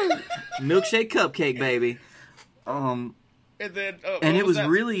milkshake cupcake, baby. And then, and it was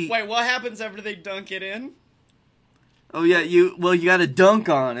really... Wait, what happens after they dunk it in? Oh, yeah, you gotta dunk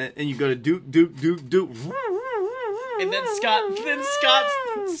on it, and you go to doop. And then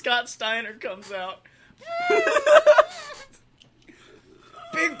Scott Steiner comes out.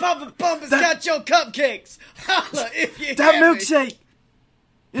 Big Papa Pump has got your cupcakes. Holla if you that milkshake,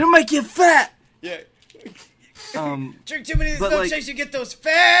 it'll make you fat. Yeah. Drink too many of these milkshakes, like, you get those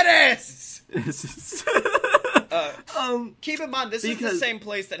fat asses. Keep in mind, this is the same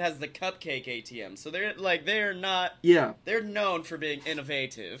place that has the cupcake ATM, so they're not. Yeah. They're known for being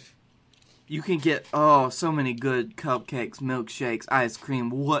innovative. You can get so many good cupcakes, milkshakes, ice cream,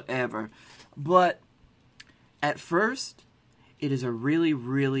 whatever. But at first, it is a really,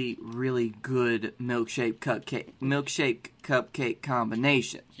 really, really good milkshake cupcake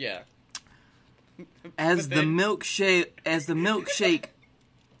combination. Yeah. As the milkshake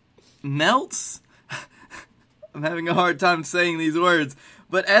melts, I'm having a hard time saying these words,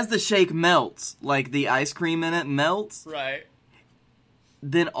 but as the shake melts, like the ice cream in it melts, right?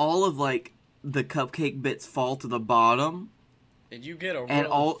 Then all of, like, the cupcake bits fall to the bottom. And you get a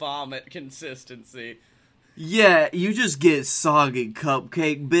real vomit consistency. Yeah, you just get soggy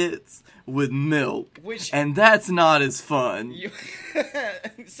cupcake bits with milk. And that's not as fun.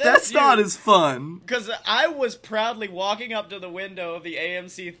 That's not as fun. Because I was proudly walking up to the window of the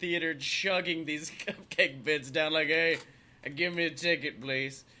AMC theater chugging these cupcake bits down like, hey, give me a ticket,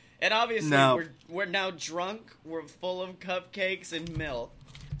 please. And obviously, we're now drunk. We're full of cupcakes and milk.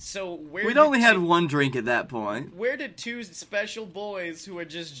 So we'd only had one drink at that point. Where did two special boys who are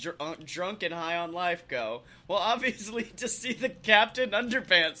just drunk and high on life go? Well, obviously to see the Captain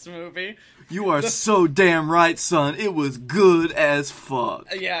Underpants movie. You are so damn right, son. It was good as fuck.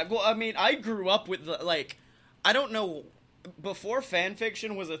 Yeah, well, I mean, I grew up with, I don't know, before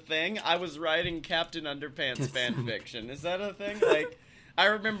fanfiction was a thing, I was writing Captain Underpants fanfiction. Is that a thing? Like, I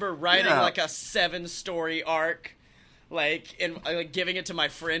remember writing, like, a 7-story arc. And giving it to my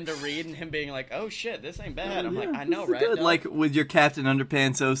friend to read, and him being like, "Oh shit, this ain't bad." I'm like, "I know, right?" Good. Like with your Captain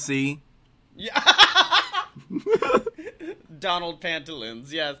Underpants OC. Yeah. Donald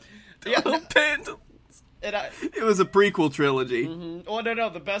Pantaloons, yes. Donald Pantaloons. It was a prequel trilogy. Mm-hmm. Oh no!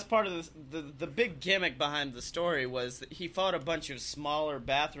 The best part of this, the big gimmick behind the story was that he fought a bunch of smaller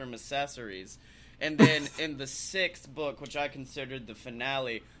bathroom accessories, and then in the 6th book, which I considered the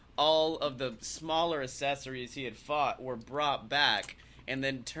finale, all of the smaller accessories he had fought were brought back and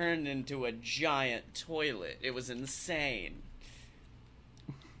then turned into a giant toilet. It was insane.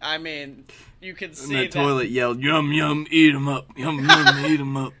 I mean, you can see that toilet yelled, "Yum, yum, eat 'em up. Yum, yum, eat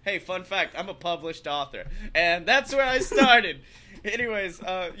 'em up." Hey, fun fact, I'm a published author. And that's where I started. Anyways,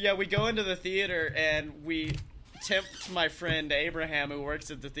 we go into the theater and we tempt my friend Abraham, who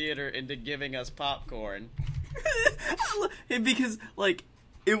works at the theater, into giving us popcorn. Because, like,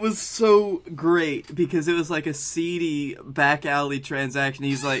 it was so great because it was like a seedy back alley transaction.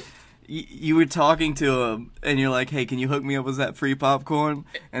 He's like, you were talking to him and you're like, hey, can you hook me up with that free popcorn?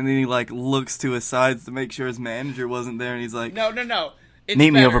 And then he like looks to his sides to make sure his manager wasn't there, and he's like, no.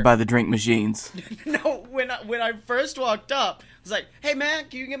 Meet me over by the drink machines. No, when I first walked up, I was like, hey man,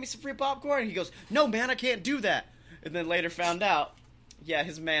 can you get me some free popcorn? And he goes, no man, I can't do that. And then later found out, yeah,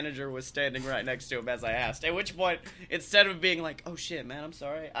 his manager was standing right next to him as I asked. At which point, instead of being like, oh shit, man, I'm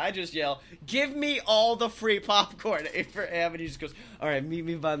sorry, I just yell, give me all the free popcorn, Abraham. And he just goes, all right, meet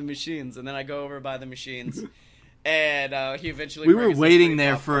me by the machines. And then I go over by the machines. And he eventually We were waiting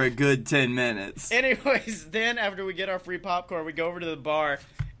there for a good 10 minutes. Anyways, then after we get our free popcorn, we go over to the bar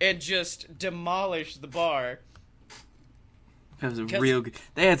and just demolish the bar. It was real good.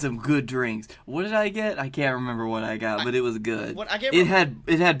 They had some good drinks. What did I get? I can't remember what I got, but it was good. It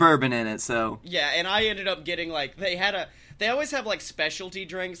had bourbon in it, so. Yeah, and I ended up getting like they always have like specialty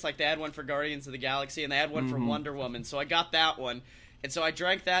drinks, like they had one for Guardians of the Galaxy and they had one for Wonder Woman, so I got that one. And so I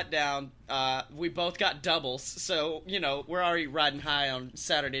drank that down. We both got doubles, so, you know, we're already riding high on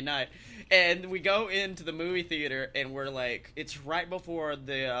Saturday night. And we go into the movie theater, and we're like, it's right before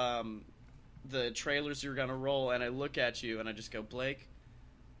the trailers are gonna roll, and I look at you, and I just go, Blake,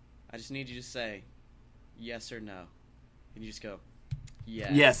 I just need you to say yes or no. And you just go,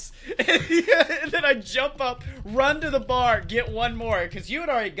 yes. Yes. And then I jump up, run to the bar, get one more, because you had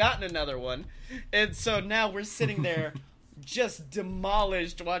already gotten another one. And so now we're sitting there just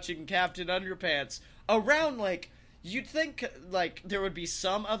demolished watching Captain Underpants around, like, you'd think, like, there would be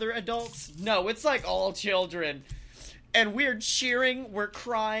some other adults. No, it's like all children. And we're cheering, we're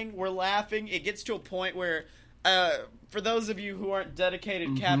crying, we're laughing. It gets to a point where, for those of you who aren't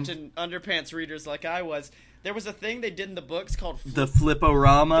dedicated Captain Underpants readers like I was, there was a thing they did in the books called the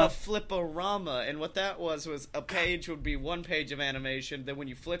Flip-O-Rama. The Flip-O-Rama. And what that was a page would be one page of animation. Then when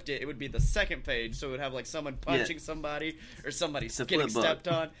you flipped it, it would be the second page. So it would have like someone punching somebody or somebody getting stepped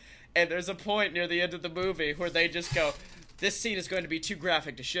on. And there's a point near the end of the movie where they just go, this scene is going to be too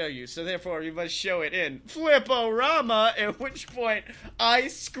graphic to show you, so therefore you must show it in Flip-O-Rama, at which point I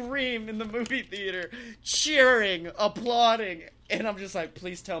scream in the movie theater, cheering, applauding, and I'm just like,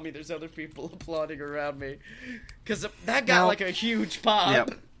 please tell me there's other people applauding around me, because that got like a huge pop.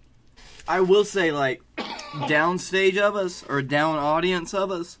 Yep. I will say, like, downstage of us, or down audience of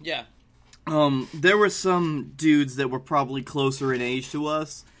us, there were some dudes that were probably closer in age to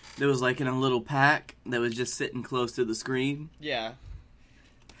us. That was like in a little pack that was just sitting close to the screen. Yeah.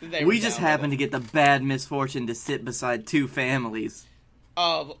 We just happened to get the bad misfortune to sit beside two families.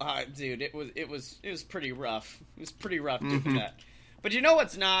 Oh, dude, it was pretty rough. It was pretty rough doing that. But you know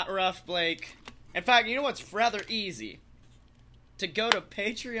what's not rough, Blake? In fact, you know what's rather easy? To go to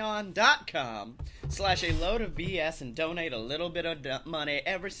patreon.com/a-load-of-BS and donate a little bit of money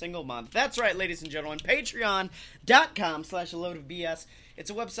every single month. That's right, ladies and gentlemen, patreon.com/a-load-of-BS. It's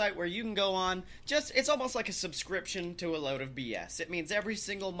a website where you can go on, it's almost like a subscription to A Load of BS. It means every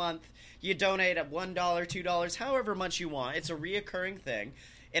single month you donate at $1, $2, however much you want. It's a reoccurring thing.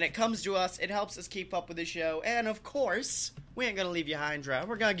 And it comes to us, it helps us keep up with the show, and of course, we ain't gonna leave you high and dry.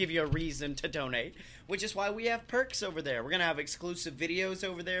 We're gonna give you a reason to donate, which is why we have perks over there. We're gonna have exclusive videos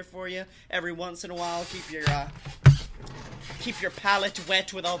over there for you every once in a while. Keep your palate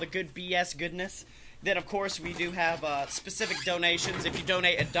wet with all the good BS goodness. Then, of course, we do have specific donations. If you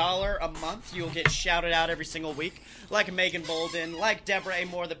donate $1 a month, you'll get shouted out every single week. Like Megan Bolden, like Deborah A.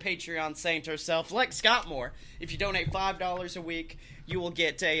 Moore, the Patreon saint herself, like Scott Moore. If you donate $5 a week, you will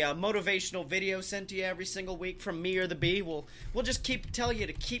get a motivational video sent to you every single week from me or the Bee. We'll just tell you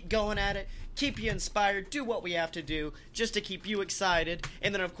to keep going at it, keep you inspired, do what we have to do just to keep you excited.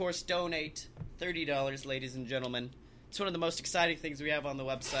 And then, of course, donate $30, ladies and gentlemen. It's one of the most exciting things we have on the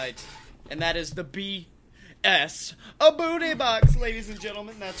website. And that is the BS, a booty box, ladies and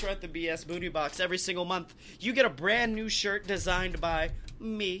gentlemen. That's right, the BS booty box. Every single month, you get a brand new shirt designed by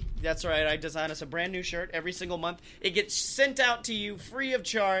me. That's right, I design us a brand new shirt every single month. It gets sent out to you free of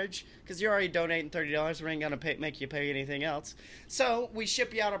charge, because you're already donating $30. We ain't going to make you pay anything else. So, we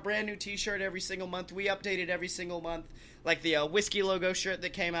ship you out a brand new t-shirt every single month. We update it every single month. Like the Whiskey logo shirt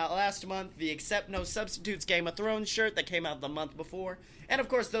that came out last month, the Accept No Substitutes Game of Thrones shirt that came out the month before, and of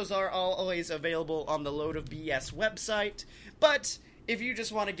course those are all always available on the Load of BS website. But if you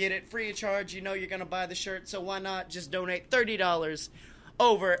just want to get it free of charge, you know you're going to buy the shirt, so why not just donate $30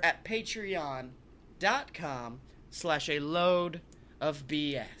 over at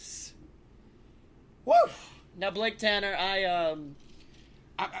patreon.com/a-load-of-BS. Woo! Now, Blake Tanner,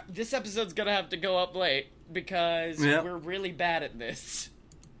 this episode's going to have to go up late, because we're really bad at this.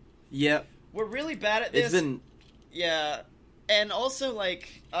 Yep. We're really bad at this. It's been... Yeah. And also,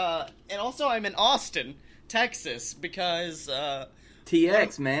 I'm in Austin, Texas, because,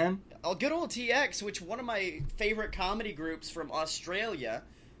 TX, man. Good old TX, which one of my favorite comedy groups from Australia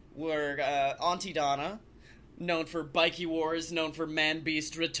were, Auntie Donna, known for Bikey Wars, known for Man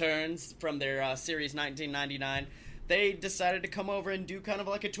Beast Returns from their, series 1999. They decided to come over and do kind of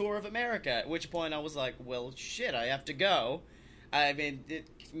like a tour of America, at which point I was like, well, shit, I have to go. I mean,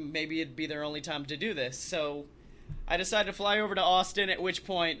 maybe it'd be their only time to do this, so I decided to fly over to Austin, at which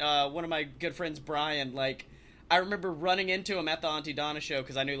point, one of my good friends, Brian, I remember running into him at the Auntie Donna show,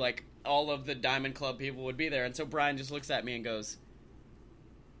 because I knew, all of the Diamond Club people would be there, and so Brian just looks at me and goes,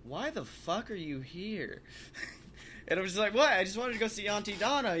 why the fuck are you here? And I was just like, what? I just wanted to go see Auntie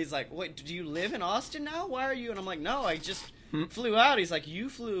Donna. He's like, wait, do you live in Austin now? Why are you? And I'm like, no, I just flew out. He's like, you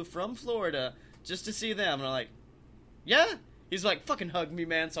flew from Florida just to see them. And I'm like, yeah. He's like, fucking hug me,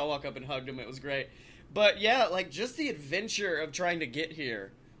 man. So I walk up and hugged him. It was great. But yeah, just the adventure of trying to get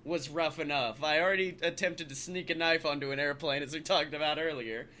here was rough enough. I already attempted to sneak a knife onto an airplane, as we talked about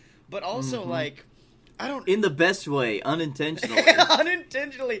earlier. But also, I don't... In the best way, unintentionally.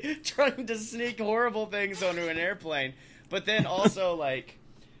 Unintentionally trying to sneak horrible things onto an airplane. But then also,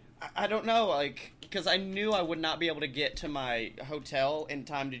 I don't know, because I knew I would not be able to get to my hotel in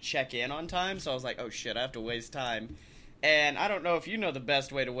time to check in on time. So I was like, oh shit, I have to waste time. And I don't know if you know the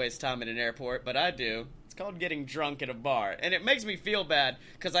best way to waste time at an airport, but I do. It's called getting drunk at a bar. And it makes me feel bad,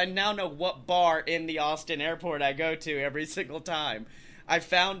 because I now know what bar in the Austin airport I go to every single time. I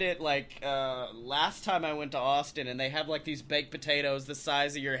found it, last time I went to Austin, and they have, these baked potatoes the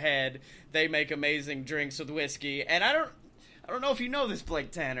size of your head. They make amazing drinks with whiskey. And I don't know if you know this,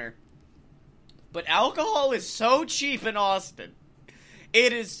 Blake Tanner, but alcohol is so cheap in Austin.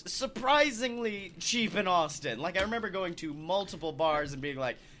 It is surprisingly cheap in Austin. I remember going to multiple bars and being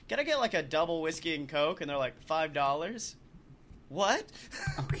like, can I get, a double whiskey and Coke? And they're like, $5? What?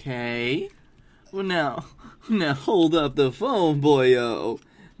 Okay. Well, now hold up the phone, boyo.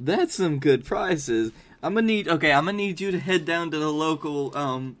 That's some good prices. I'm gonna need you to head down to the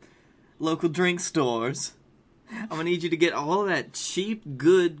local drink stores. I'm gonna need you to get all of that cheap,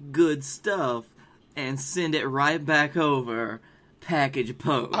 good stuff and send it right back over. Package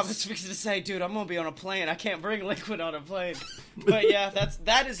post. I was fixing to say, dude, I'm gonna be on a plane. I can't bring liquid on a plane. But yeah,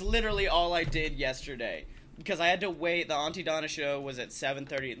 that is literally all I did yesterday. Because I had to wait. The Auntie Donna show was at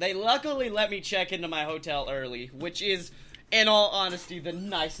 7:30. They luckily let me check into my hotel early, which is, in all honesty, the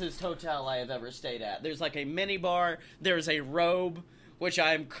nicest hotel I have ever stayed at. There's a mini bar. There's a robe, which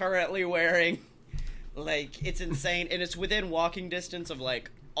I'm currently wearing. It's insane. And it's within walking distance of,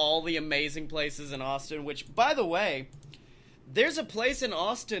 all the amazing places in Austin, which, by the way, there's a place in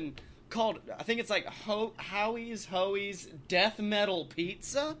Austin called, I think it's Howie's Death Metal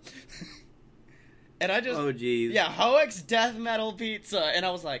Pizza. And I just... Oh, jeez. Yeah, Hoek's Death Metal Pizza. And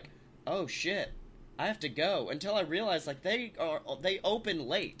I was like, oh, shit. I have to go. Until I realized, they open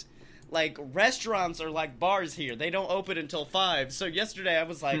late. Restaurants are like bars here. They don't open until 5. So yesterday I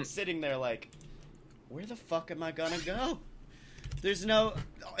was, sitting there where the fuck am I gonna go? There's no...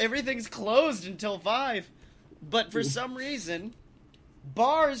 Everything's closed until 5. But for some reason,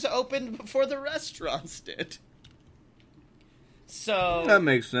 bars opened before the restaurants did. So that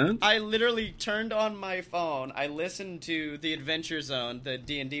makes sense. I literally turned on my phone. I listened to the Adventure Zone, the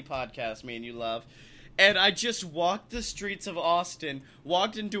D&D podcast me and you love, and I just walked the streets of Austin,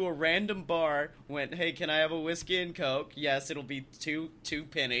 walked into a random bar, went, hey, can I have a whiskey and Coke? Yes, it'll be two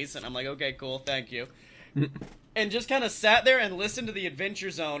pennies. And I'm like, okay, cool, thank you. And just kind of sat there and listened to the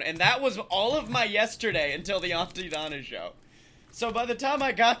Adventure Zone, and that was all of my yesterday until the Auntie Donna show. So by the time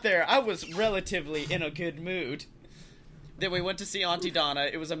I got there, I was relatively in a good mood. Then we went to see Auntie Donna.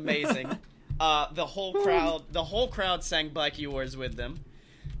 It was amazing. The whole crowd sang Bikey Wars with them.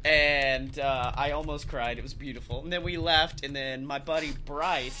 And I almost cried. It was beautiful. And then we left, and then my buddy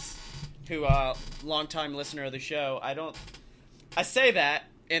Bryce, who, longtime listener of the show, I say that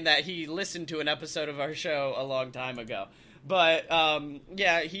in that he listened to an episode of our show a long time ago. But,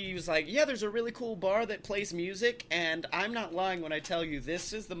 yeah, he was like, yeah, there's a really cool bar that plays music, and I'm not lying when I tell you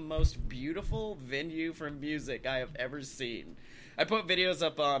this is the most beautiful venue for music I have ever seen. I put videos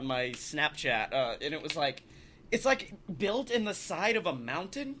up on my Snapchat, and it was it's built in the side of a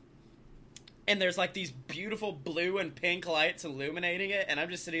mountain, and there's these beautiful blue and pink lights illuminating it, and I'm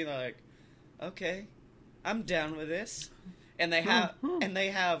just sitting there okay, I'm down with this. And they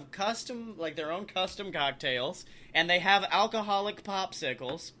have custom, their own custom cocktails, and they have alcoholic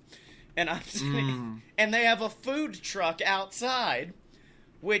popsicles, and I'm sitting, and they have a food truck outside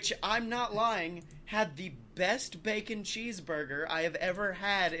which, I'm not lying, had the best bacon cheeseburger I have ever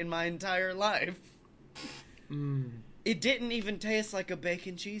had in my entire life. It didn't even taste like a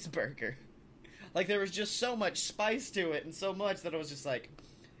bacon cheeseburger. Like, there was just so much spice to it and so much that I was just like...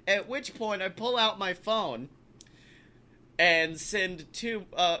 At which point, I pull out my phone and send to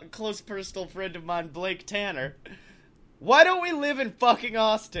a close personal friend of mine, Blake Tanner, why don't we live in fucking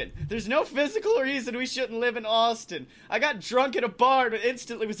Austin? There's no physical reason we shouldn't live in Austin. I got drunk at a bar and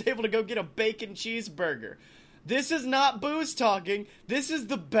instantly was able to go get a bacon cheeseburger. This is not booze talking. This is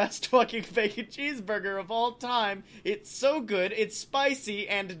the best fucking bacon cheeseburger of all time. It's so good. It's spicy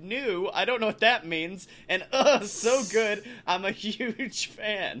and new. I don't know what that means. And so good. I'm a huge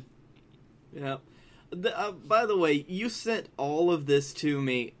fan. Yeah. By the way, you sent all of this to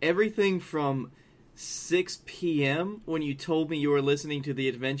me. Everything from 6 p.m. when you told me you were listening to The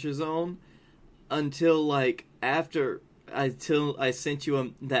Adventure Zone until, like, after... Until I sent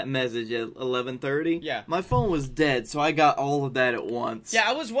you that message at 11:30. Yeah. My phone was dead, so I got all of that at once. Yeah,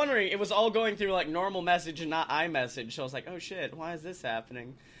 I was wondering. It was all going through, like, normal message and not iMessage. So I was like, oh, shit, why is this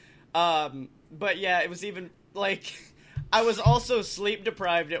happening? But, yeah, it was even, like... I was also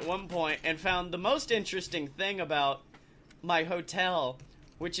sleep-deprived at one point and found the most interesting thing about my hotel,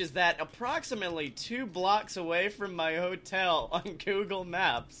 which is that approximately 2 blocks away from my hotel on Google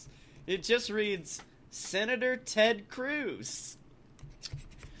Maps, it just reads... Senator Ted Cruz.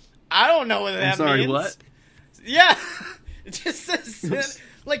 I don't know what that means. I'm sorry, what? Yeah. It just says,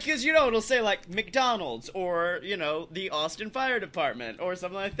 like, because, you know, it'll say, like, McDonald's or, you know, the Austin Fire Department or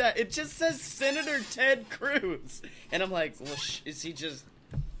something like that. It just says Senator Ted Cruz. And I'm like, well, is he just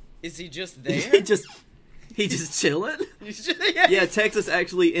there? he just chilling? Yeah, Texas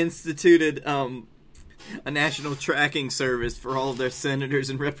actually instituted, a national tracking service for all of their senators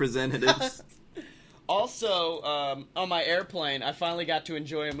and representatives. Also, on my airplane, I finally got to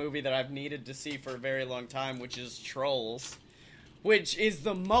enjoy a movie that I've needed to see for a very long time, which is Trolls. Which is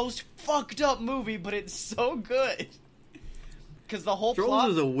the most fucked up movie, but it's so good. Because the whole plot...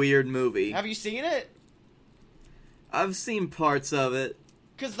 Trolls is a weird movie. Have you seen it? I've seen parts of it.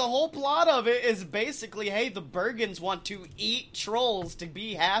 Because the whole plot of it is basically, hey, the Bergens want to eat trolls to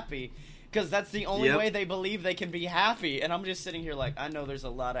be happy. Because that's the only way they believe they can be happy. And I'm just sitting here like, I know there's a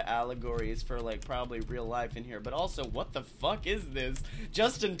lot of allegories for, like, probably real life in here. But also, what the fuck is this?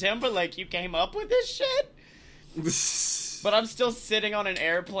 Justin Timberlake, you came up with this shit? But I'm still sitting on an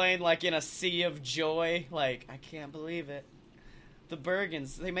airplane, like, in a sea of joy. Like, I can't believe it. The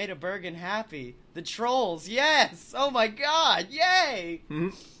Bergens, they made a Bergen happy. The Trolls, yes! Oh my god, yay! Mm-hmm.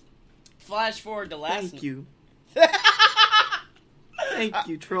 Flash forward to last... Thank you. Thank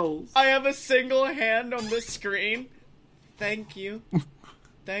you, Trolls. I have a single hand on the screen. Thank you.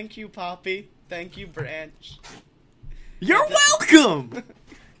 Thank you, Poppy. Thank you, Branch. You're welcome!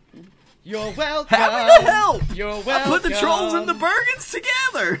 You're welcome! Happy to help! You're welcome! I put the Trolls and the Bergens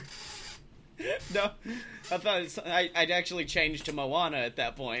together! No, I thought I'd actually changed to Moana at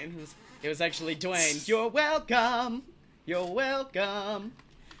that point. It was actually Dwayne. You're welcome! You're welcome!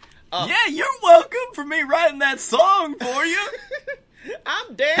 Yeah, you're welcome for me writing that song for you!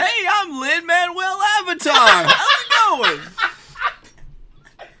 I'm dead. Hey, I'm Lin-Manuel Avatar. How's it going?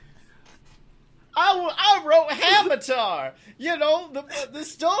 I wrote Hamatar. You know, the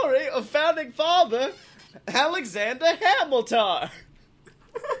story of founding father Alexander Hamilton.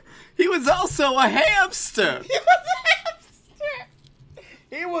 He was also a hamster. He was a hamster.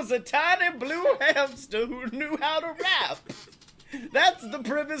 He was a tiny blue hamster who knew how to rap. That's the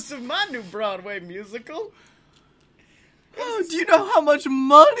premise of my new Broadway musical. Oh, do you know how much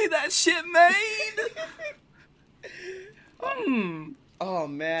money that shit made? Oh,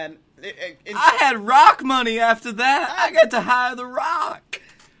 man. I had Rock money after that. I got to hire The Rock.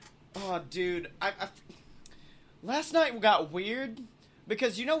 Oh, dude. Last night got weird.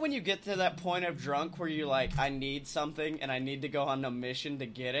 Because you know when you get to that point of drunk where you're like, I need something and I need to go on a mission to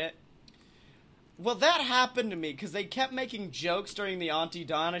get it? Well, that happened to me because they kept making jokes during the Auntie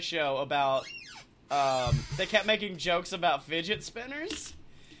Donna show about... they kept making jokes about fidget spinners.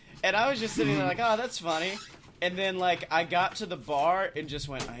 And I was just sitting there like, oh, that's funny. And then, like, I got to the bar and just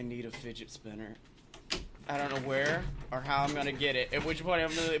went, I need a fidget spinner. I don't know where or how I'm going to get it. At which point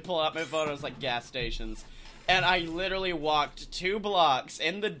I'm going to pull out my phone and it was like gas stations. And I literally walked 2 blocks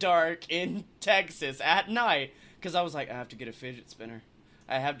in the dark in Texas at night because I was like, I have to get a fidget spinner.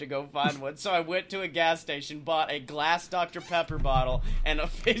 I have to go find one. So I went to a gas station, bought a glass Dr. Pepper bottle and a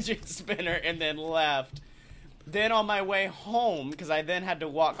fidget spinner, and then left. Then on my way home, because I then had to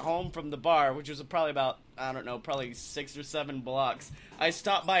walk home from the bar, which was probably about, I don't know, probably 6 or 7 blocks, I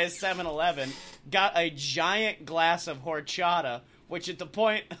stopped by a 7-Eleven, got a giant glass of horchata, Which at the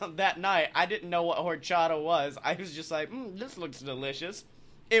point of that night, I didn't know what horchata was. I was just like, this looks delicious.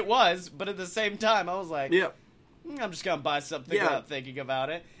 It was, but at the same time, I was like, Yeah. I'm just gonna buy something without thinking about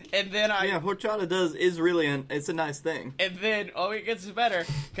it. And then horchata is really it's a nice thing. And then it gets better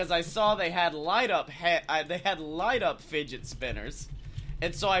because I saw they had light up fidget spinners,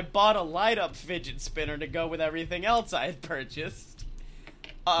 and so I bought a light up fidget spinner to go with everything else I had purchased.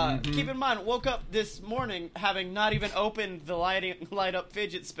 Keep in mind, woke up this morning having not even opened the light up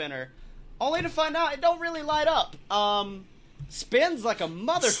fidget spinner, only to find out it don't really light up. Spins like a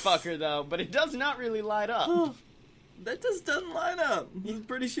motherfucker though, but it does not really light up. That just doesn't line up. It's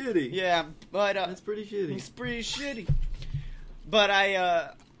pretty shitty. Yeah, but it's pretty shitty. It's pretty shitty. But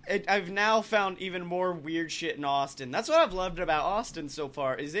I've now found even more weird shit in Austin. That's what I've loved about Austin so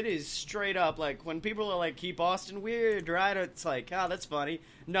far. Is it is straight up like when people are like, keep Austin weird, right? It's like, that's funny.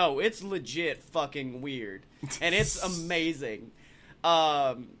 No, it's legit fucking weird, and it's amazing.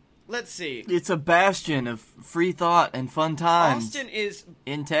 Let's see. It's a bastion of free thought and fun times. Austin is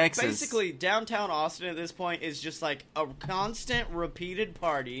in Texas. Basically, downtown Austin at this point is just like a constant repeated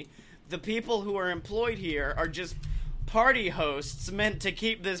party. The people who are employed here are just party hosts meant to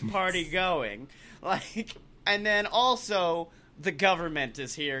keep this party going. Like, and then also the government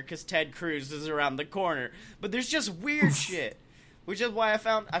is here because Ted Cruz is around the corner. But there's just weird shit, which is why I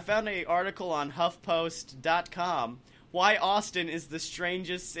found an article on HuffPost.com. Why Austin is the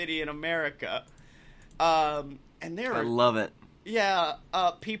strangest city in America. And there I love it. Yeah,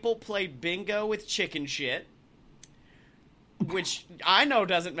 people play bingo with chicken shit, which I know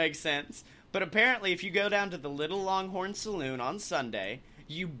doesn't make sense, but apparently if you go down to the Little Longhorn Saloon on Sunday,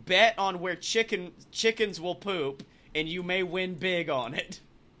 you bet on where chickens will poop, and you may win big on it.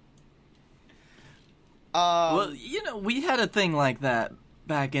 Well, we had a thing like that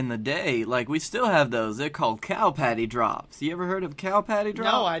back in the day. Like, we still have those. They're called cow patty drops. You ever heard of cow patty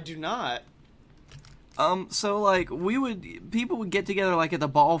drops? No, I do not. So, like, people would get together, like, at the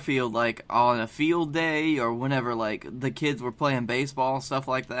ball field, like, on a field day, or whenever, like, the kids were playing baseball, stuff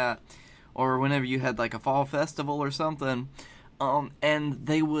like that, or whenever you had, like, a fall festival or something, and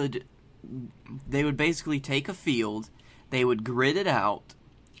they would basically take a field, they would grid it out,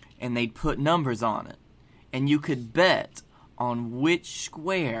 and they'd put numbers on it, and you could bet on which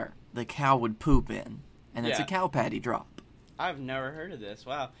square the cow would poop in. And it's a cow patty drop. I've never heard of this.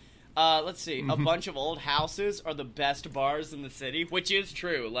 Wow. Let's see. A bunch of old houses are the best bars in the city, which is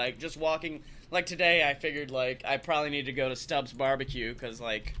true. Like, just walking... Like, today I figured, like, I probably need to go to Stubbs Barbecue, because,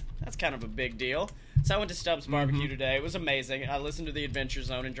 like, that's kind of a big deal. So I went to Stubbs Barbecue today. It was amazing. I listened to the Adventure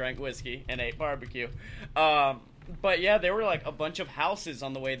Zone and drank whiskey and ate barbecue. But, yeah, there were, like, a bunch of houses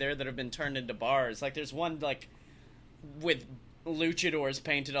on the way there that have been turned into bars. Like, there's one, like... with luchadors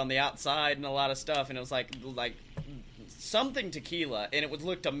painted on the outside and a lot of stuff, and it was like something tequila, and it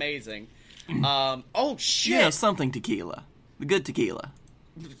looked amazing. Oh shit! Yeah, something tequila, the good tequila.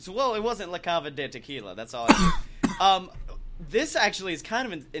 Well, it wasn't La Cava de Tequila. That's all I knew. This actually is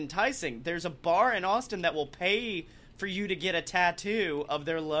kind of enticing. There's a bar in Austin that will pay for you to get a tattoo of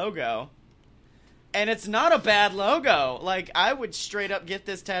their logo, and it's not a bad logo. Like, I would straight up get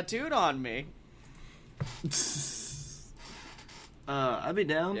this tattooed on me. I'd be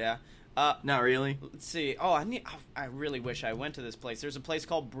down. Yeah. Not really. Let's see. Oh, I really wish I went to this place. There's a place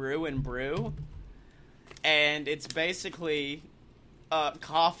called Brew and Brew, and it's basically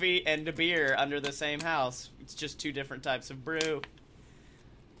coffee and a beer under the same house. It's just two different types of brew.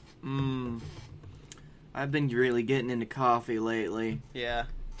 I've been really getting into coffee lately. Yeah.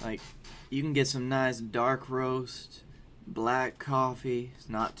 Like, you can get some nice dark roast, black coffee. It's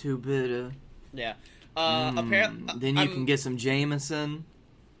not too bitter. Yeah. Apparently, then you can get some Jameson.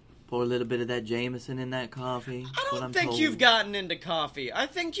 Pour a little bit of that Jameson in that coffee. I don't think you've gotten into coffee. I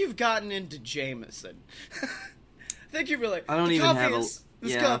think you've gotten into Jameson. I think you really. I don't even have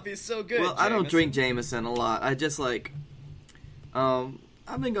This coffee is so good. Well, Jameson. I don't drink Jameson a lot. I just like. I've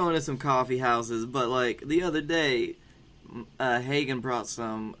been going to some coffee houses, but like the other day, Hagen brought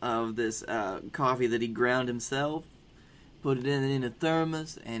some of this coffee that he ground himself. Put it in a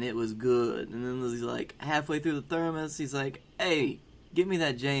thermos, and it was good. And then he's like, halfway through the thermos, he's like, hey, give me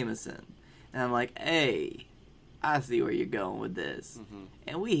that Jameson. And I'm like, hey, I see where you're going with this.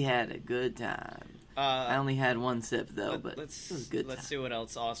 And we had a good time. I only had one sip, though, but it was good. Let's see what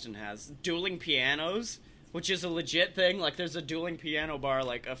else Austin has. Dueling pianos, which is a legit thing. Like, there's a dueling piano bar,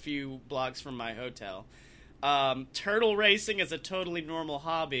 like, a few blocks from my hotel. Turtle racing is a totally normal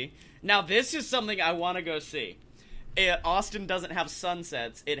hobby. Now, this is something I want to go see. Austin doesn't have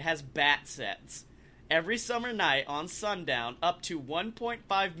sunsets. It has bat sets. every summer night on sundown, up to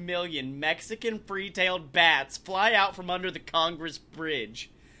 1.5 million Mexican free-tailed bats fly out from under the Congress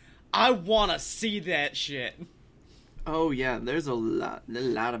Bridge. I want to see that shit. Oh yeah, there's a lot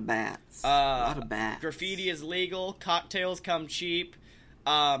of bats. A lot of bats. Graffiti is legal. Cocktails come cheap.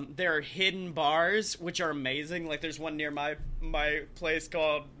 There are hidden bars, which are amazing. Like, there's one near my place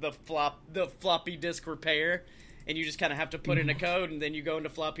called the Floppy Disk Repair, and you just kind of have to put in a code, and then you go into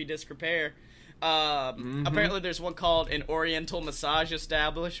Floppy Disk Repair. Apparently, there's one called an Oriental Massage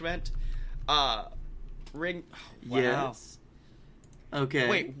Establishment. Ring. Wow. Yes. Okay.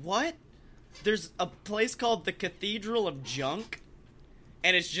 Wait, what? There's a place called the Cathedral of Junk,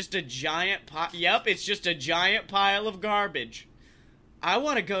 and it's just a giant it's just a giant pile of garbage. I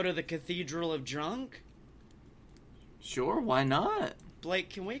want to go to the Cathedral of Junk. Sure, why not? Blake,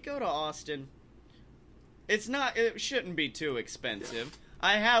 can we go to Austin? It shouldn't be too expensive.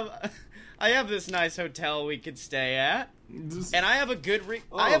 I have this nice hotel we could stay at, and I have a good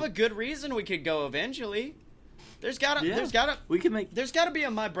reason we could go eventually. There's gotta be a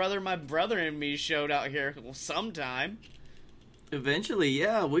my brother and me showed out here sometime. Eventually,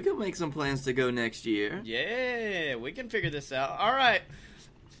 yeah, we could make some plans to go next year. Yeah, we can figure this out. All right,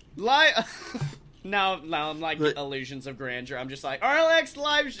 now I'm like illusions of grandeur. I'm just like, our next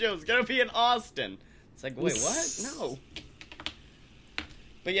live show is gonna be in Austin. It's like, wait, what? No.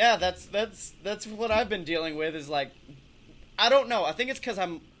 But yeah, that's what I've been dealing with. Is like, I don't know. I think it's because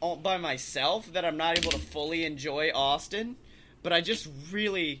I'm all by myself that I'm not able to fully enjoy Austin. But I just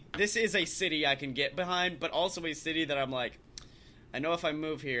really... This is a city I can get behind, but also a city that I'm like, I know if I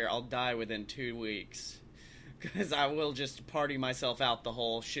move here, I'll die within 2 weeks. Because I will just party myself out the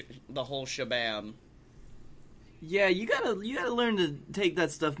whole shabam. Yeah, you gotta learn to take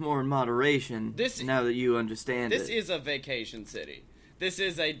that stuff more in moderation. Now that you understand this is a vacation city. This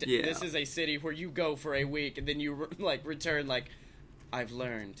is a city where you go for a week and then you return like, I've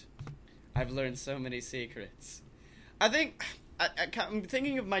learned so many secrets. I think I'm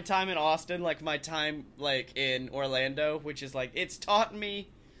thinking of my time in Austin, like my time like in Orlando, which is like it's taught me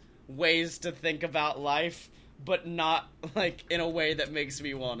ways to think about life, but not like in a way that makes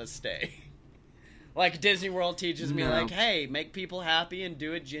me want to stay. Like, Disney World teaches me, like, hey, make people happy and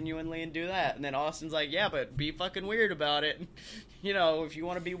do it genuinely and do that. And then Austin's like, yeah, but be fucking weird about it. You know, if you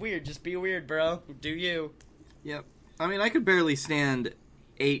want to be weird, just be weird, bro. Do you. Yep. I mean, I could barely stand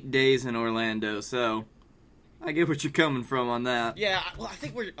 8 days in Orlando, so I get what you're coming from on that. Yeah, well, I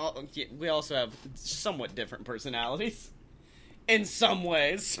think we also have somewhat different personalities. In some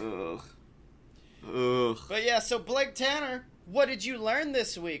ways. Ugh. But yeah, so Blake Tanner, what did you learn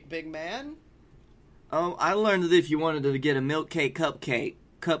this week, big man? I learned that if you wanted to get a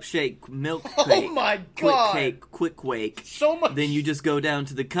cupshake milk oh cake, my god, quick wake, so much. Then you just go down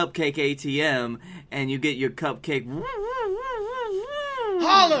to the cupcake ATM and you get your cupcake.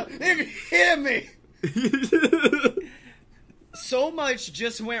 Holla if you hear me. So much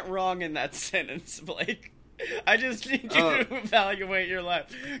just went wrong in that sentence, Blake. I just need you to evaluate your life.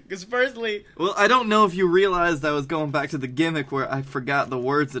 Because firstly... Well, I don't know if you realized I was going back to the gimmick where I forgot the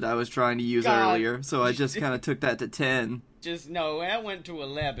words that I was trying to use earlier, so I just kind of took that to 10. No, that went to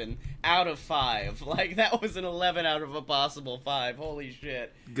 11 out of 5. Like, that was an 11 out of a possible 5. Holy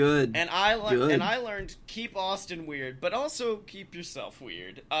shit. Good. And I learned keep Austin weird, but also keep yourself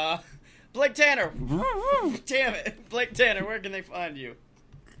weird. Blake Tanner. Damn it. Blake Tanner, where can they find you?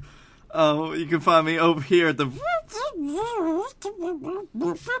 You can find me over here at the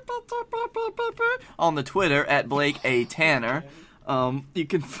on the Twitter at Blake A. Tanner. You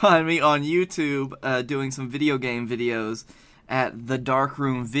can find me on YouTube doing some video game videos at The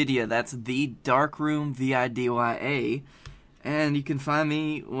Darkroom Vidya. That's The Darkroom Vidya. And you can find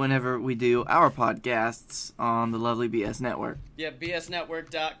me whenever we do our podcasts on the lovely BS Network. Yeah,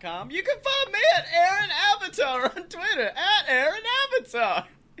 bsnetwork.com. You can find me at Aaron Avatar on Twitter, at Aaron Avatar.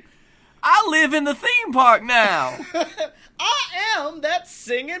 I live in the theme park now. I am that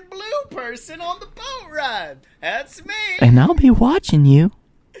singing blue person on the boat ride. That's me. And I'll be watching you.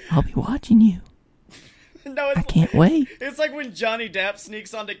 No, I can't wait. It's like when Johnny Depp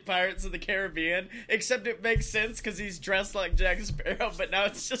sneaks onto Pirates of the Caribbean, except it makes sense because he's dressed like Jack Sparrow, but now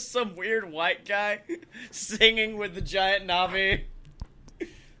it's just some weird white guy singing with the giant Na'vi.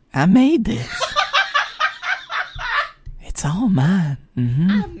 I made this. It's all mine. Mm-hmm.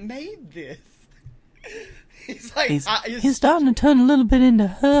 I made this. He's like... He's starting to turn a little bit into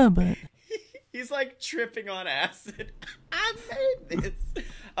her, but... He's like tripping on acid. I made this.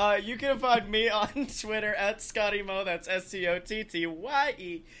 You can find me on Twitter at ScottyMo. That's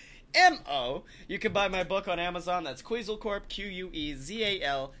SCOTTYEMO. You can buy my book on Amazon. That's Quetzalcorp,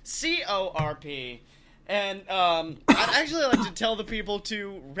 QUEZALCORP. And I'd actually like to tell the people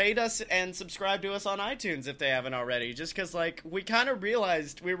to rate us and subscribe to us on iTunes if they haven't already. Just because, like, we kind of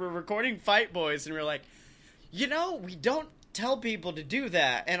realized we were recording Fight Boys, and we were like, you know, we don't tell people to do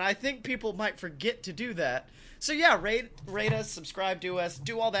that, and I think people might forget to do that. So yeah, rate us, subscribe to us,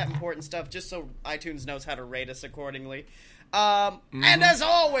 do all that important stuff, just so iTunes knows how to rate us accordingly. And as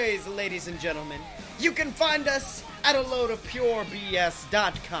always, ladies and gentlemen, you can find us at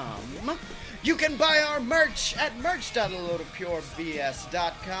aloadofpurebs.com. You can buy our merch at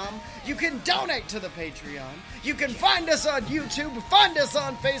merch.aloadofpurebs.com. You can donate to the Patreon. You can find us on YouTube, find us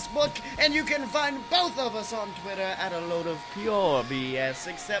on Facebook, and you can find both of us on Twitter at aloadofpurebs,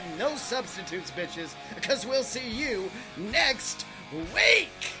 except no substitutes, bitches, because we'll see you next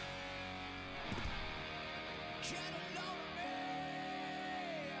week!